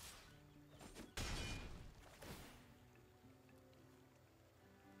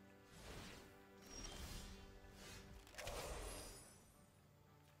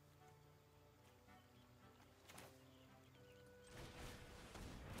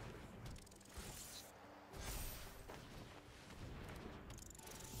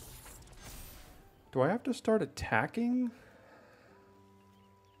 Do I have to start attacking?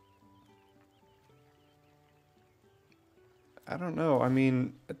 I don't know. I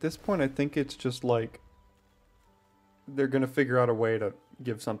mean, at this point, I think it's just like they're going to figure out a way to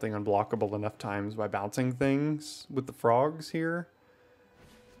give something unblockable enough times by bouncing things with the frogs here.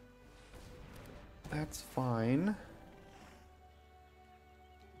 That's fine.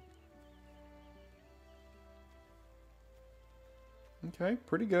 Okay,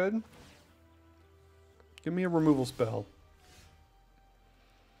 pretty good. Give me a removal spell.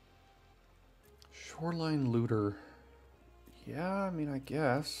 Shoreline Looter. Yeah, I mean, I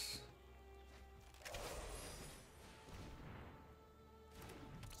guess.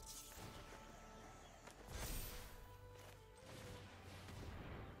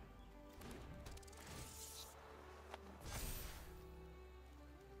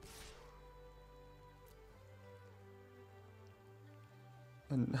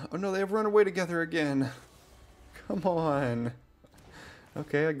 And, oh no, they have run away together again. Come on.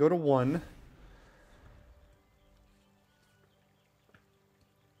 Okay, I go to 1.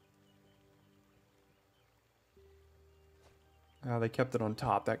 They kept it on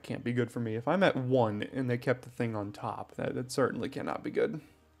top. That can't be good for me. If I'm at 1 and they kept the thing on top, that certainly cannot be good.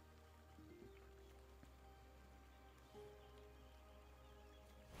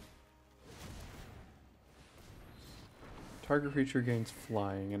 Target creature gains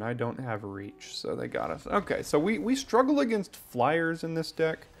flying, and I don't have reach, so they got us. Okay, so we struggle against flyers in this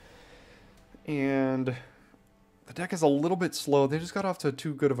deck, and the deck is a little bit slow. They just got off to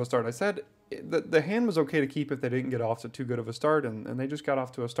too good of a start. I said the hand was okay to keep if they didn't get off to too good of a start, and they just got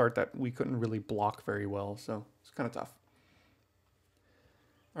off to a start that we couldn't really block very well, so it's kind of tough.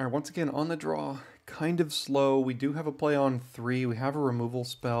 All right, once again, on the draw, kind of slow. We do have a play on 3. We have a removal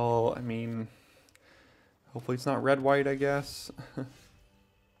spell. I mean, hopefully it's not red-white, I guess.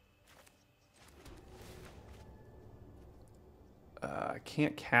 I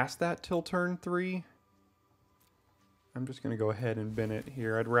can't cast that till turn 3. I'm just going to go ahead and bin it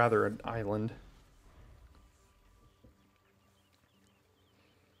here. I'd rather an island.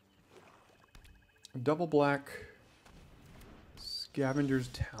 Double black, Scavenger's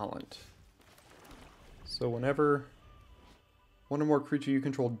Talent. So whenever one or more creature you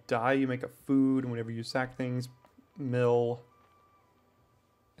control die, you make a food, and whenever you sack things, mill,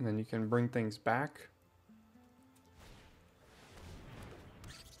 and then you can bring things back.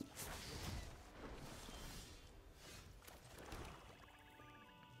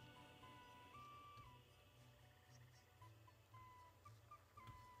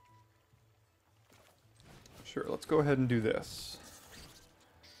 Sure, let's go ahead and do this.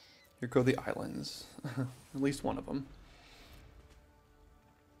 Here go the islands. At least one of them.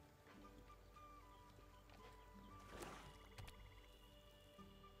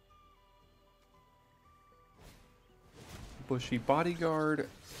 Bushy Bodyguard,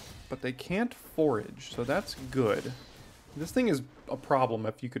 but they can't forage, so that's good. This thing is a problem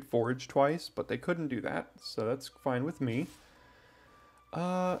if you could forage twice, but they couldn't do that, so that's fine with me.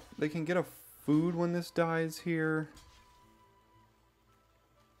 They can get a food when this dies here.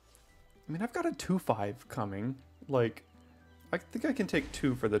 I mean, I've got a 2/5 coming. Like, I think I can take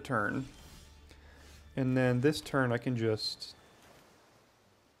 2 for the turn. And then this turn I can just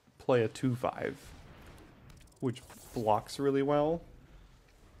play a 2/5, which blocks really well.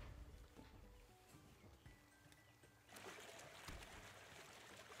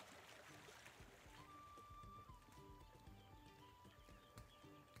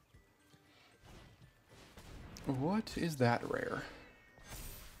 What is that rare?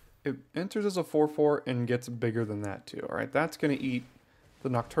 It enters as a 4/4 and gets bigger than that too. Alright, that's going to eat the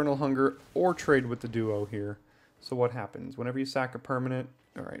Nocturnal Hunger or trade with the duo here. So what happens? Whenever you sack a permanent...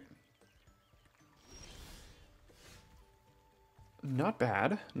 Alright. Not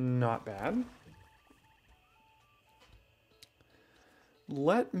bad. Not bad.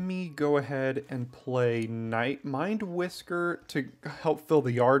 Let me go ahead and play Mind Whisker to help fill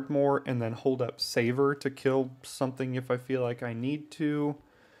the yard more, and then hold up Savor to kill something if I feel like I need to.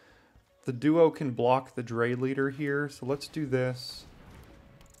 The duo can block the Dray Leader here, so let's do this.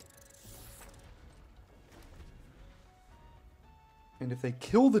 And if they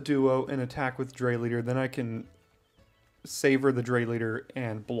kill the duo and attack with Dray Leader, then I can Savor the Dray Leader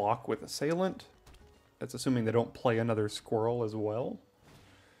and block with Assailant. That's assuming they don't play another squirrel as well.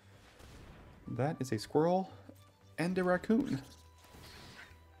 That is a squirrel and a raccoon.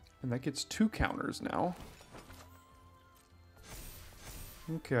 And that gets 2 counters now.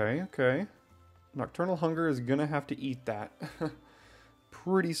 Okay, okay. Nocturnal Hunger is gonna have to eat that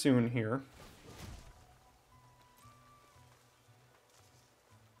pretty soon here.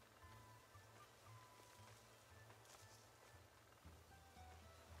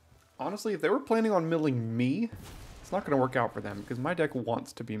 Honestly, if they were planning on milling me, it's not going to work out for them because my deck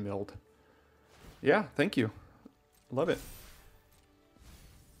wants to be milled. Yeah, thank you. Love it.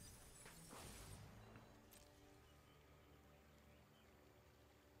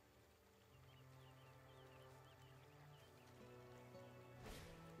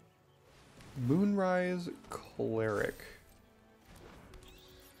 Moonrise Cleric.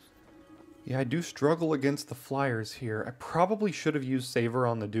 Yeah, I do struggle against the flyers here. I probably should have used Savor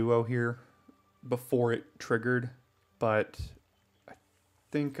on the duo here before it triggered, but I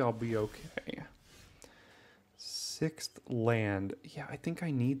think I'll be okay. 6th land. Yeah, I think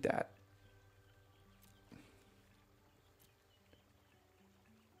I need that.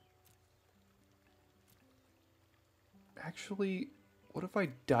 Actually, what if I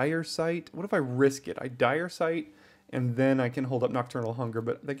Dire Sight? What if I risk it? I Dire Sight, and then I can hold up Nocturnal Hunger,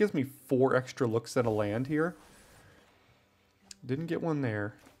 but that gives me 4 extra looks at a land here. Didn't get one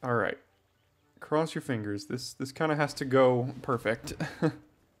there. All right. Cross your fingers. This kind of has to go perfect.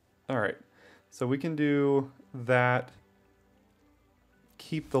 All right. So we can do that.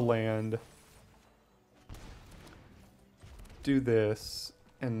 Keep the land. Do this.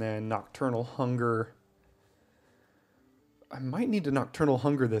 And then Nocturnal Hunger. I might need to Nocturnal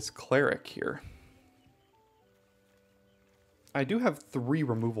Hunger this Cleric here. I do have 3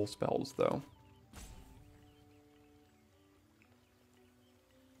 removal spells, though.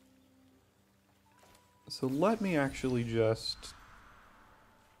 So let me actually just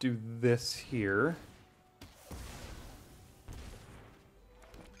do this here.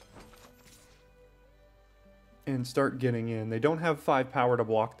 And start getting in. They don't have 5 power to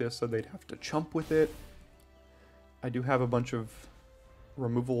block this, so they'd have to chump with it. I do have a bunch of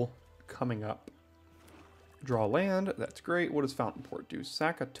removal coming up. Draw land, that's great. What does Fountain Port do?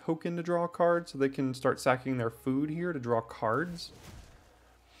 Sack a token to draw a card, so they can start sacking their food here to draw cards.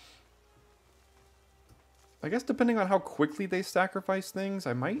 I guess depending on how quickly they sacrifice things,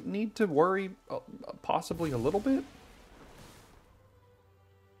 I might need to worry possibly a little bit.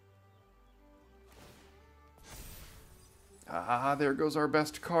 Ah, there goes our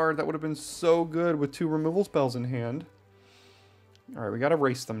best card. That would have been so good with 2 removal spells in hand. All right, we got to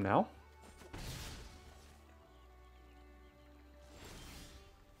erase them now.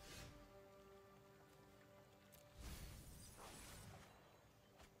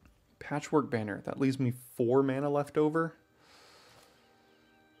 Patchwork Banner. That leaves me 4 mana left over.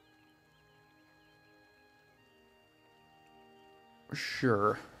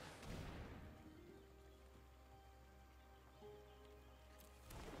 Sure.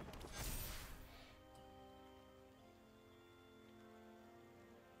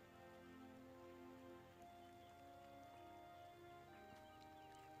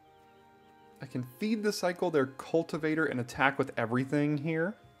 I can feed the cycle their Cultivator and attack with everything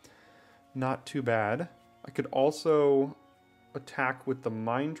here. Not too bad. I could also attack with the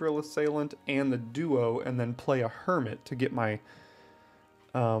Mind Drill Assailant and the Duo, and then play a Hermit to get my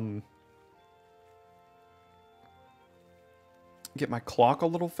clock a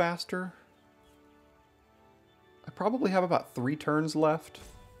little faster. I probably have about 3 turns left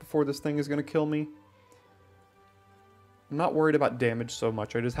before this thing is going to kill me. I'm not worried about damage so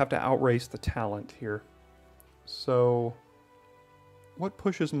much. I just have to outrace the talent here. So, what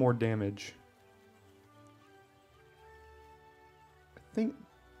pushes more damage? I think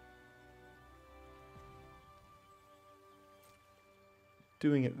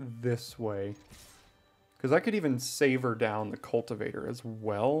doing it this way. Because I could even savor down the cultivator as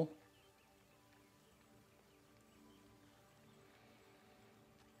well.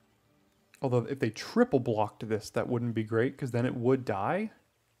 Although if they triple blocked this, that wouldn't be great, because then it would die.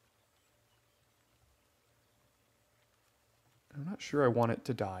 I'm not sure I want it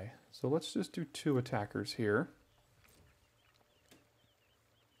to die. So let's just do 2 attackers here.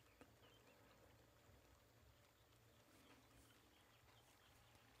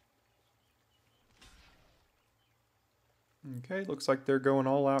 Okay, looks like they're going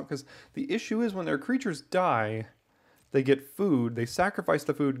all out, because the issue is when their creatures die, they get food, they sacrifice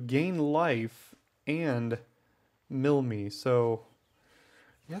the food, gain life, and mill me. So,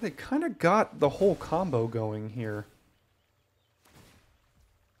 yeah, they kind of got the whole combo going here.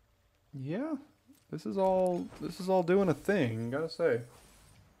 Yeah, this is all doing a thing, gotta say.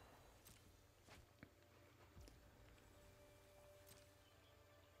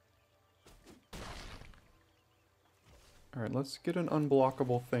 All right, let's get an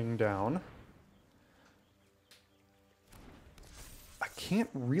unblockable thing down. I can't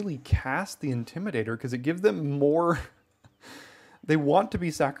really cast the Intimidator because it gives them more... They want to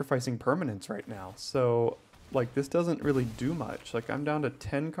be sacrificing permanents right now, so like this doesn't really do much. Like I'm down to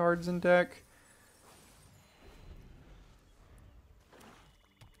 10 cards in deck.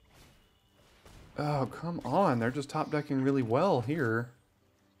 Oh, come on. They're just top decking really well here.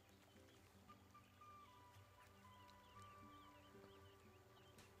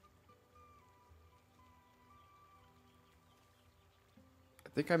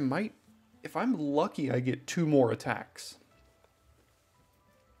 I think I might, if I'm lucky, I get 2 more attacks.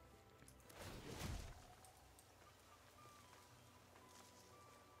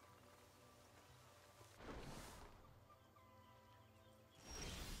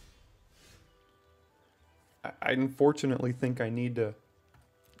 I unfortunately think I need to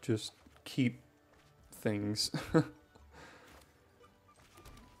just keep things.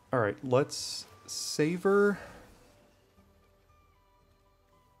 Alright, let's savor.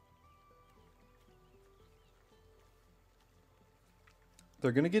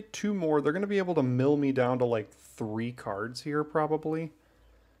 They're going to get 2 more. They're going to be able to mill me down to like 3 cards here probably.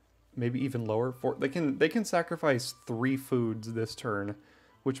 Maybe even lower. They can sacrifice 3 foods this turn,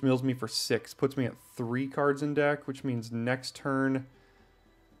 which mills me for 6. Puts me at 3 cards in deck, which means next turn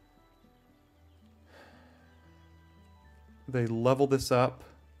they level this up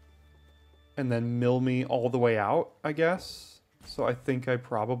and then mill me all the way out, I guess. So I think I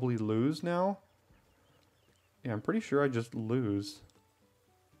probably lose now. Yeah, I'm pretty sure I just lose.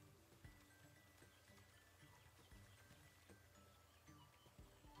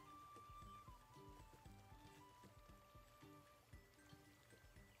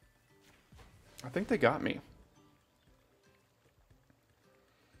 I think they got me.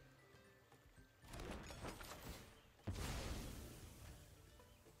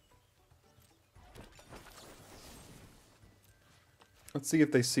 Let's see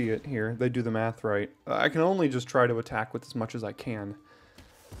if they see it here. They do the math right. I can only just try to attack with as much as I can.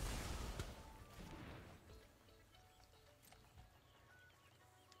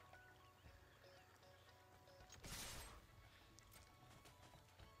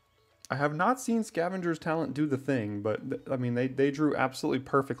 I have not seen Scavenger's Talent do the thing, but I mean, they drew absolutely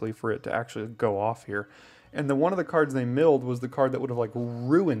perfectly for it to actually go off here. And the one of the cards they milled was the card that would have like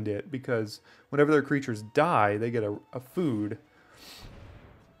ruined it, because whenever their creatures die, they get a food.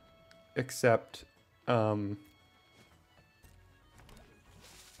 Except,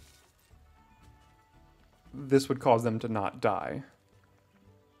 this would cause them to not die.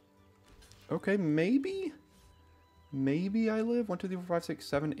 Okay, maybe? Maybe I live. 1, 2, 3, 4, 5, 6,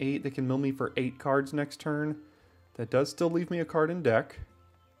 7, 8. They can mill me for 8 cards next turn. That does still leave me a card in deck.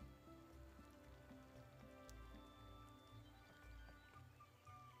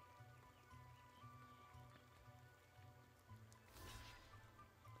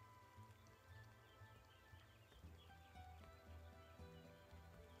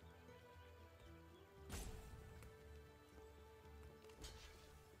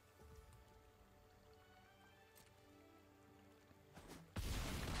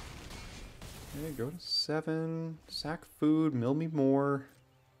 Okay, go to 7. Sack food, mill me more.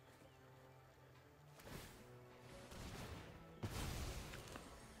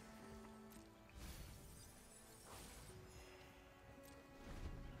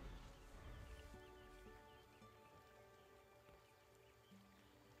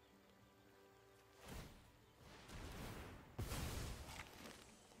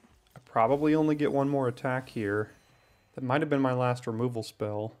 probably only get one more attack here. That might have been my last removal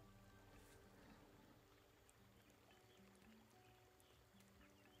spell.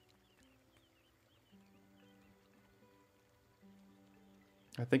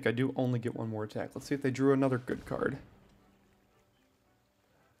 I think I do only get one more attack. Let's see if they drew another good card.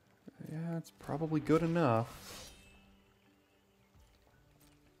 Yeah, it's probably good enough.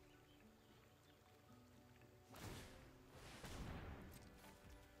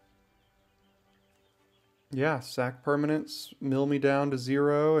 Yeah, sack permanents, mill me down to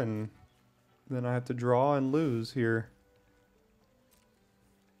 0, and then I have to draw and lose here.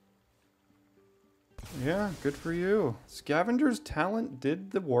 Yeah, good for you. Scavenger's talent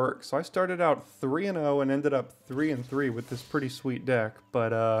did the work. So I started out 3-0 and ended up 3-3 with this pretty sweet deck.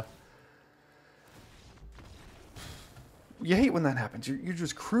 But you hate when that happens. You're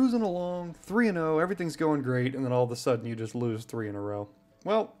just cruising along, 3-0, everything's going great, and then all of a sudden you just lose 3 in a row.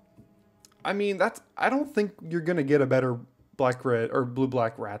 Well, I mean, I don't think you're gonna get a better black-red or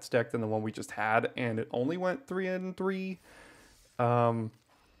blue-black Rats deck than the one we just had, and it only went 3-3.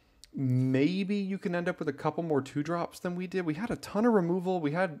 Maybe you can end up with a couple more 2-drops than we did. We had a ton of removal.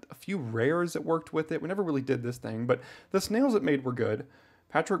 We had a few rares that worked with it. We never really did this thing, but the snails it made were good.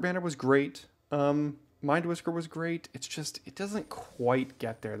 Patchwork Banner was great. Mind Whisker was great. It's just, it doesn't quite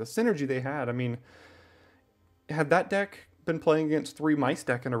get there. The synergy they had, I mean, had that deck been playing against 3 mice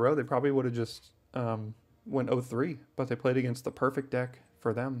deck in a row, they probably would have just went 0-3, but they played against the perfect deck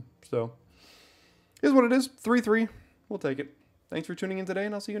for them. So, is what it is. 3-3. We'll take it. Thanks for tuning in today,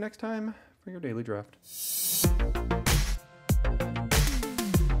 and I'll see you next time for your daily draft.